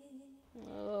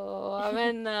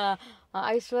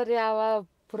 ಐಶ್ವರ್ಯ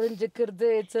ಪುರಂಜಕರ್ದು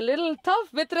it's a little tough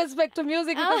with respect to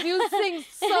music because you sing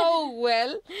so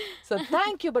well. So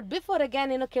thank you. But before again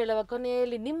ಏನೋ ಕೇಳುವ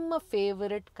ಕೊನೆಯಲ್ಲಿ ನಿಮ್ಮ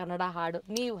ಫೇವರಿಟ್ ಕನ್ನಡ ಹಾಡು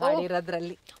ನೀವು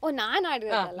ಹಾಡಿರೋದ್ರಲ್ಲಿ. ನಾನು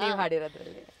ಹಾಡಿರೋದಲ್ಲ, ನೀವು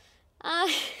ಹಾಡಿರೋದ್ರಲ್ಲಿ.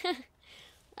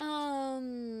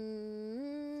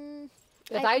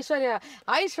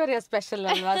 ಐಶ್ವರ್ಯ ಸ್ಪೆಷಲ್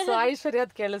ಅಲ್ವಾ, ಸೊ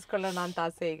ಐಶ್ವರ್ಯದ್ ಕೇಳಿಸ್ಕೊಳ್ಳೋಣ ಅಂತ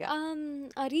ಆಸೆ ಈಗ.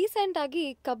 ರೀಸೆಂಟ್ ಆಗಿ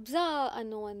ಕಬ್ಜಾ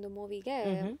ಅನ್ನೋ ಒಂದು ಮೂವಿಗೆ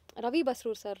ರವಿ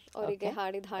ಬಸ್ರೂರ್ ಸರ್ ಅವರಿಗೆ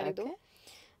ಹಾಡಿದ್ದು.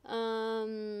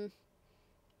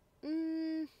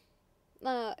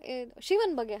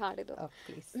 ಶಿವನ್ ಬಗ್ಗೆ ಹಾಡಿದ್ದು.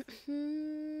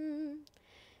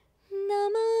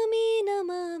 ನಮಾಮಿ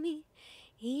ನಮಾಮಿ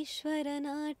ಈಶ್ವರ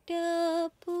ನಾಟ್ಯ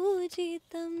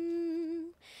ಪೂಜಿತಂ,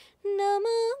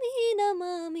 ನಮಾಮಿ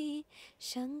ನಮಾಮಿ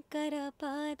ಶಂಕರ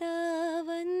ಪಾದ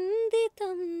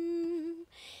ವಂದಿತಂ,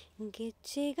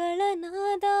 ಗೆಜ್ಜೆಗಳ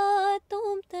ನಾದ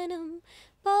ತೋಂತನಂ,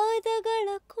 ಪಾದಗಳ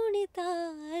ಕುಣಿತ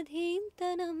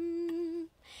ಧೀಂತನಂ,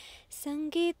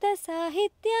 ಸಂಗೀತ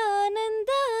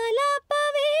ಸಾಹಿತ್ಯಾನಂದ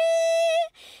ಲಾಪವೇ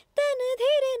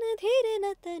ತನಧಿರನ ಧಿರನ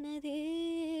ತನದೇ,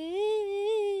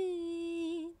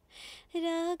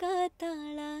 ರಾಗ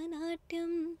ತಾಳ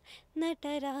ನಾಟ್ಯಂ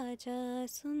ನಟರಾಜ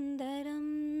ಸುಂದರಂ,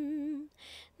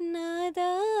 ನಾದ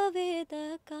ವೇದ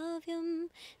ಕಾವ್ಯಂ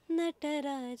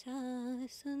ನಟರಾಜ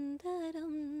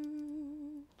ಸುಂದರಂ.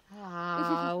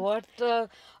 What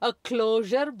a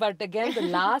closure. But again the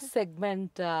last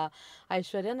segment,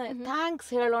 Aishwarya, thanks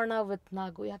ಹೇಳೋಣ with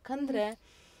Naagu. ಯಾಕಂದ್ರೆ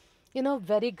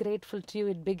very grateful to you.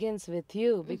 It begins with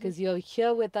you because you're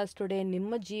here with us today.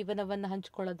 ನಿಮ್ಮ ಜೀವನವನ್ನು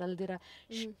ಹಂಚ್ಕೊಳ್ಳೋದಲ್ದಿರ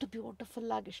ಇಷ್ಟು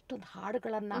ಬ್ಯೂಟಿಫುಲ್ ಆಗಿ ಇಷ್ಟೊಂದು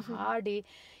ಹಾಡುಗಳನ್ನು ಹಾಡಿ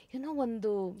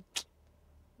ಒಂದು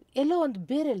ಎಲ್ಲೋ ಒಂದು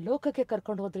ಬೇರೆ ಲೋಕಕ್ಕೆ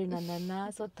ಕರ್ಕೊಂಡು ಹೋದ್ರಿ ನನ್ನನ್ನು.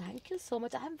 So thank you so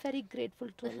much. I am very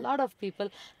grateful to lot of people.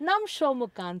 ನಮ್ಮ ಶೋ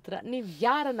ಮುಖಾಂತರ ನೀವು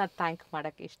ಯಾರನ್ನ ಥ್ಯಾಂಕ್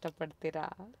ಮಾಡೋಕ್ಕೆ ಇಷ್ಟಪಡ್ತೀರಾ?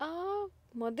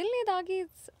 ಮೊದಲನೇದಾಗಿ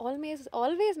ಇಟ್ಸ್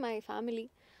ಆಲ್ವೇಸ್ ಮೈ ಫ್ಯಾಮಿಲಿ,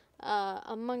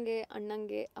 ಅಮ್ಮಂಗೆ,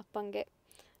 ಅಣ್ಣಂಗೆ, ಅಪ್ಪಂಗೆ,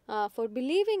 for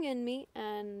believing in me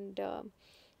and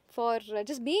for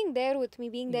just being there with me,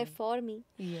 being there for me.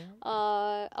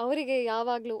 ಅವರಿಗೆ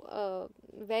ಯಾವಾಗಲೂ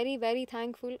very very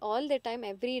thankful all the time,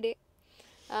 every day.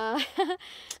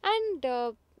 And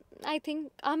I think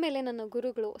ಆಮೇಲೆ ನನ್ನ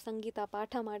ಗುರುಗಳು ಸಂಗೀತ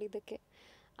ಪಾಠ ಮಾಡಿದ್ದಕ್ಕೆ,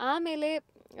 ಆಮೇಲೆ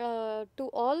to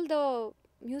all the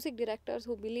music directors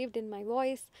who believed in my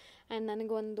voice and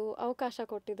ನನಗೊಂದು ಅವಕಾಶ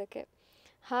ಕೊಟ್ಟಿದ್ದಕ್ಕೆ,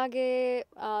 ಹಾಗೆ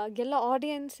ಎಲ್ಲ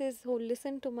audiences who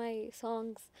listen to my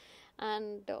songs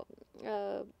and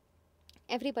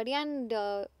everybody, and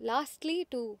lastly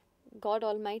to god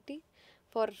almighty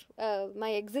for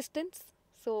my existence.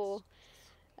 So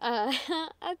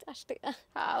ಅದು ಅಷ್ಟೇ.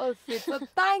 How sweet. So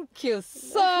thank you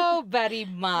so very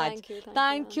much.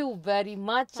 Thank you very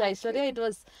much, Aishwarya. It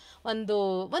was ಒಂದು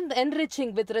enriching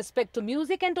with respect to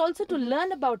music and also to learn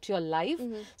about your life.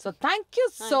 So thank you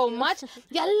so much.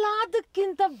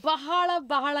 ಎಲ್ಲದಕ್ಕಿಂತ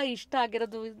ಬಹಳ ಇಷ್ಟ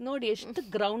ಆಗಿರೋದು ನೋಡಿ ಎಷ್ಟು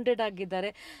grounded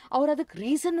ಆಗಿದ್ದಾರೆ. ಅವ್ರು ಅದಕ್ಕೆ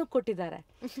ರೀಸನ್ನು ಕೊಟ್ಟಿದ್ದಾರೆ.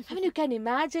 I mean you can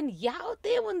imagine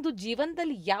ಯಾವುದೇ ಒಂದು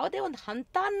ಜೀವನದಲ್ಲಿ ಯಾವುದೇ ಒಂದು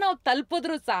ಹಂತ ನಾವು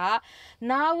ತಲುಪಿದ್ರು ಸಹ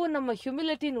ನಾವು ನಮ್ಮ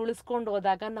ಹ್ಯುಮಿಲಿಟಿನ ಉಳಿಸ್ಕೊಂಡು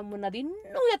ಹೋದಾಗ ನಮ್ಮನ್ನ ಅದು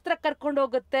ಇನ್ನೂ ಎತ್ತರ ಕರ್ಕೊಂಡು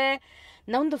ಹೋಗುತ್ತೆ.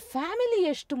 ನಮ್ಮದು ಫ್ಯಾಮಿಲಿ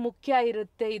ಎಷ್ಟು ಮುಖ್ಯ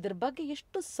ಇರುತ್ತೆ, ಇದ್ರ ಬಗ್ಗೆ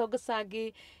ಎಷ್ಟು ಸೊಗಸಾಗಿ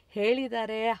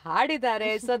ಹೇಳಿದ್ದಾರೆ, ಹಾಡಿದ್ದಾರೆ.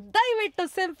 ಸೊ ದಯವಿಟ್ಟು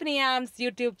ಸಿಂಫನಿ ಆಮ್ಸ್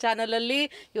ಯೂಟ್ಯೂಬ್ ಚಾನಲಲ್ಲಿ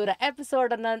ಇವರ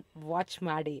ಎಪಿಸೋಡನ್ನು ವಾಚ್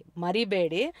ಮಾಡಿ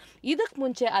ಮರಿಬೇಡಿ. ಇದಕ್ಕೆ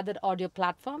ಮುಂಚೆ other audio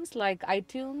platforms like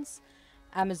iTunes,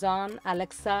 Amazon,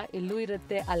 Alexa ಇಲ್ಲೂ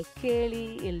ಇರುತ್ತೆ. ಅಲ್ಲಿ ಕೇಳಿ,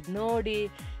 ಇಲ್ಲಿ ನೋಡಿ.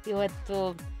 ಇವತ್ತು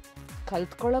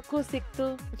ಕಲ್ತ್ಕೊಳ್ಳೋಕ್ಕೂ ಸಿಕ್ತು,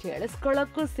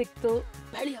 ಕೇಳಿಸ್ಕೊಳ್ಳೋಕ್ಕೂ ಸಿಕ್ತು,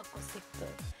 ಬೆಳೆಯೋಕ್ಕೂ ಸಿಕ್ತು.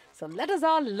 So let us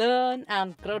all learn and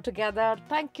grow together.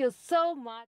 Thank you so much.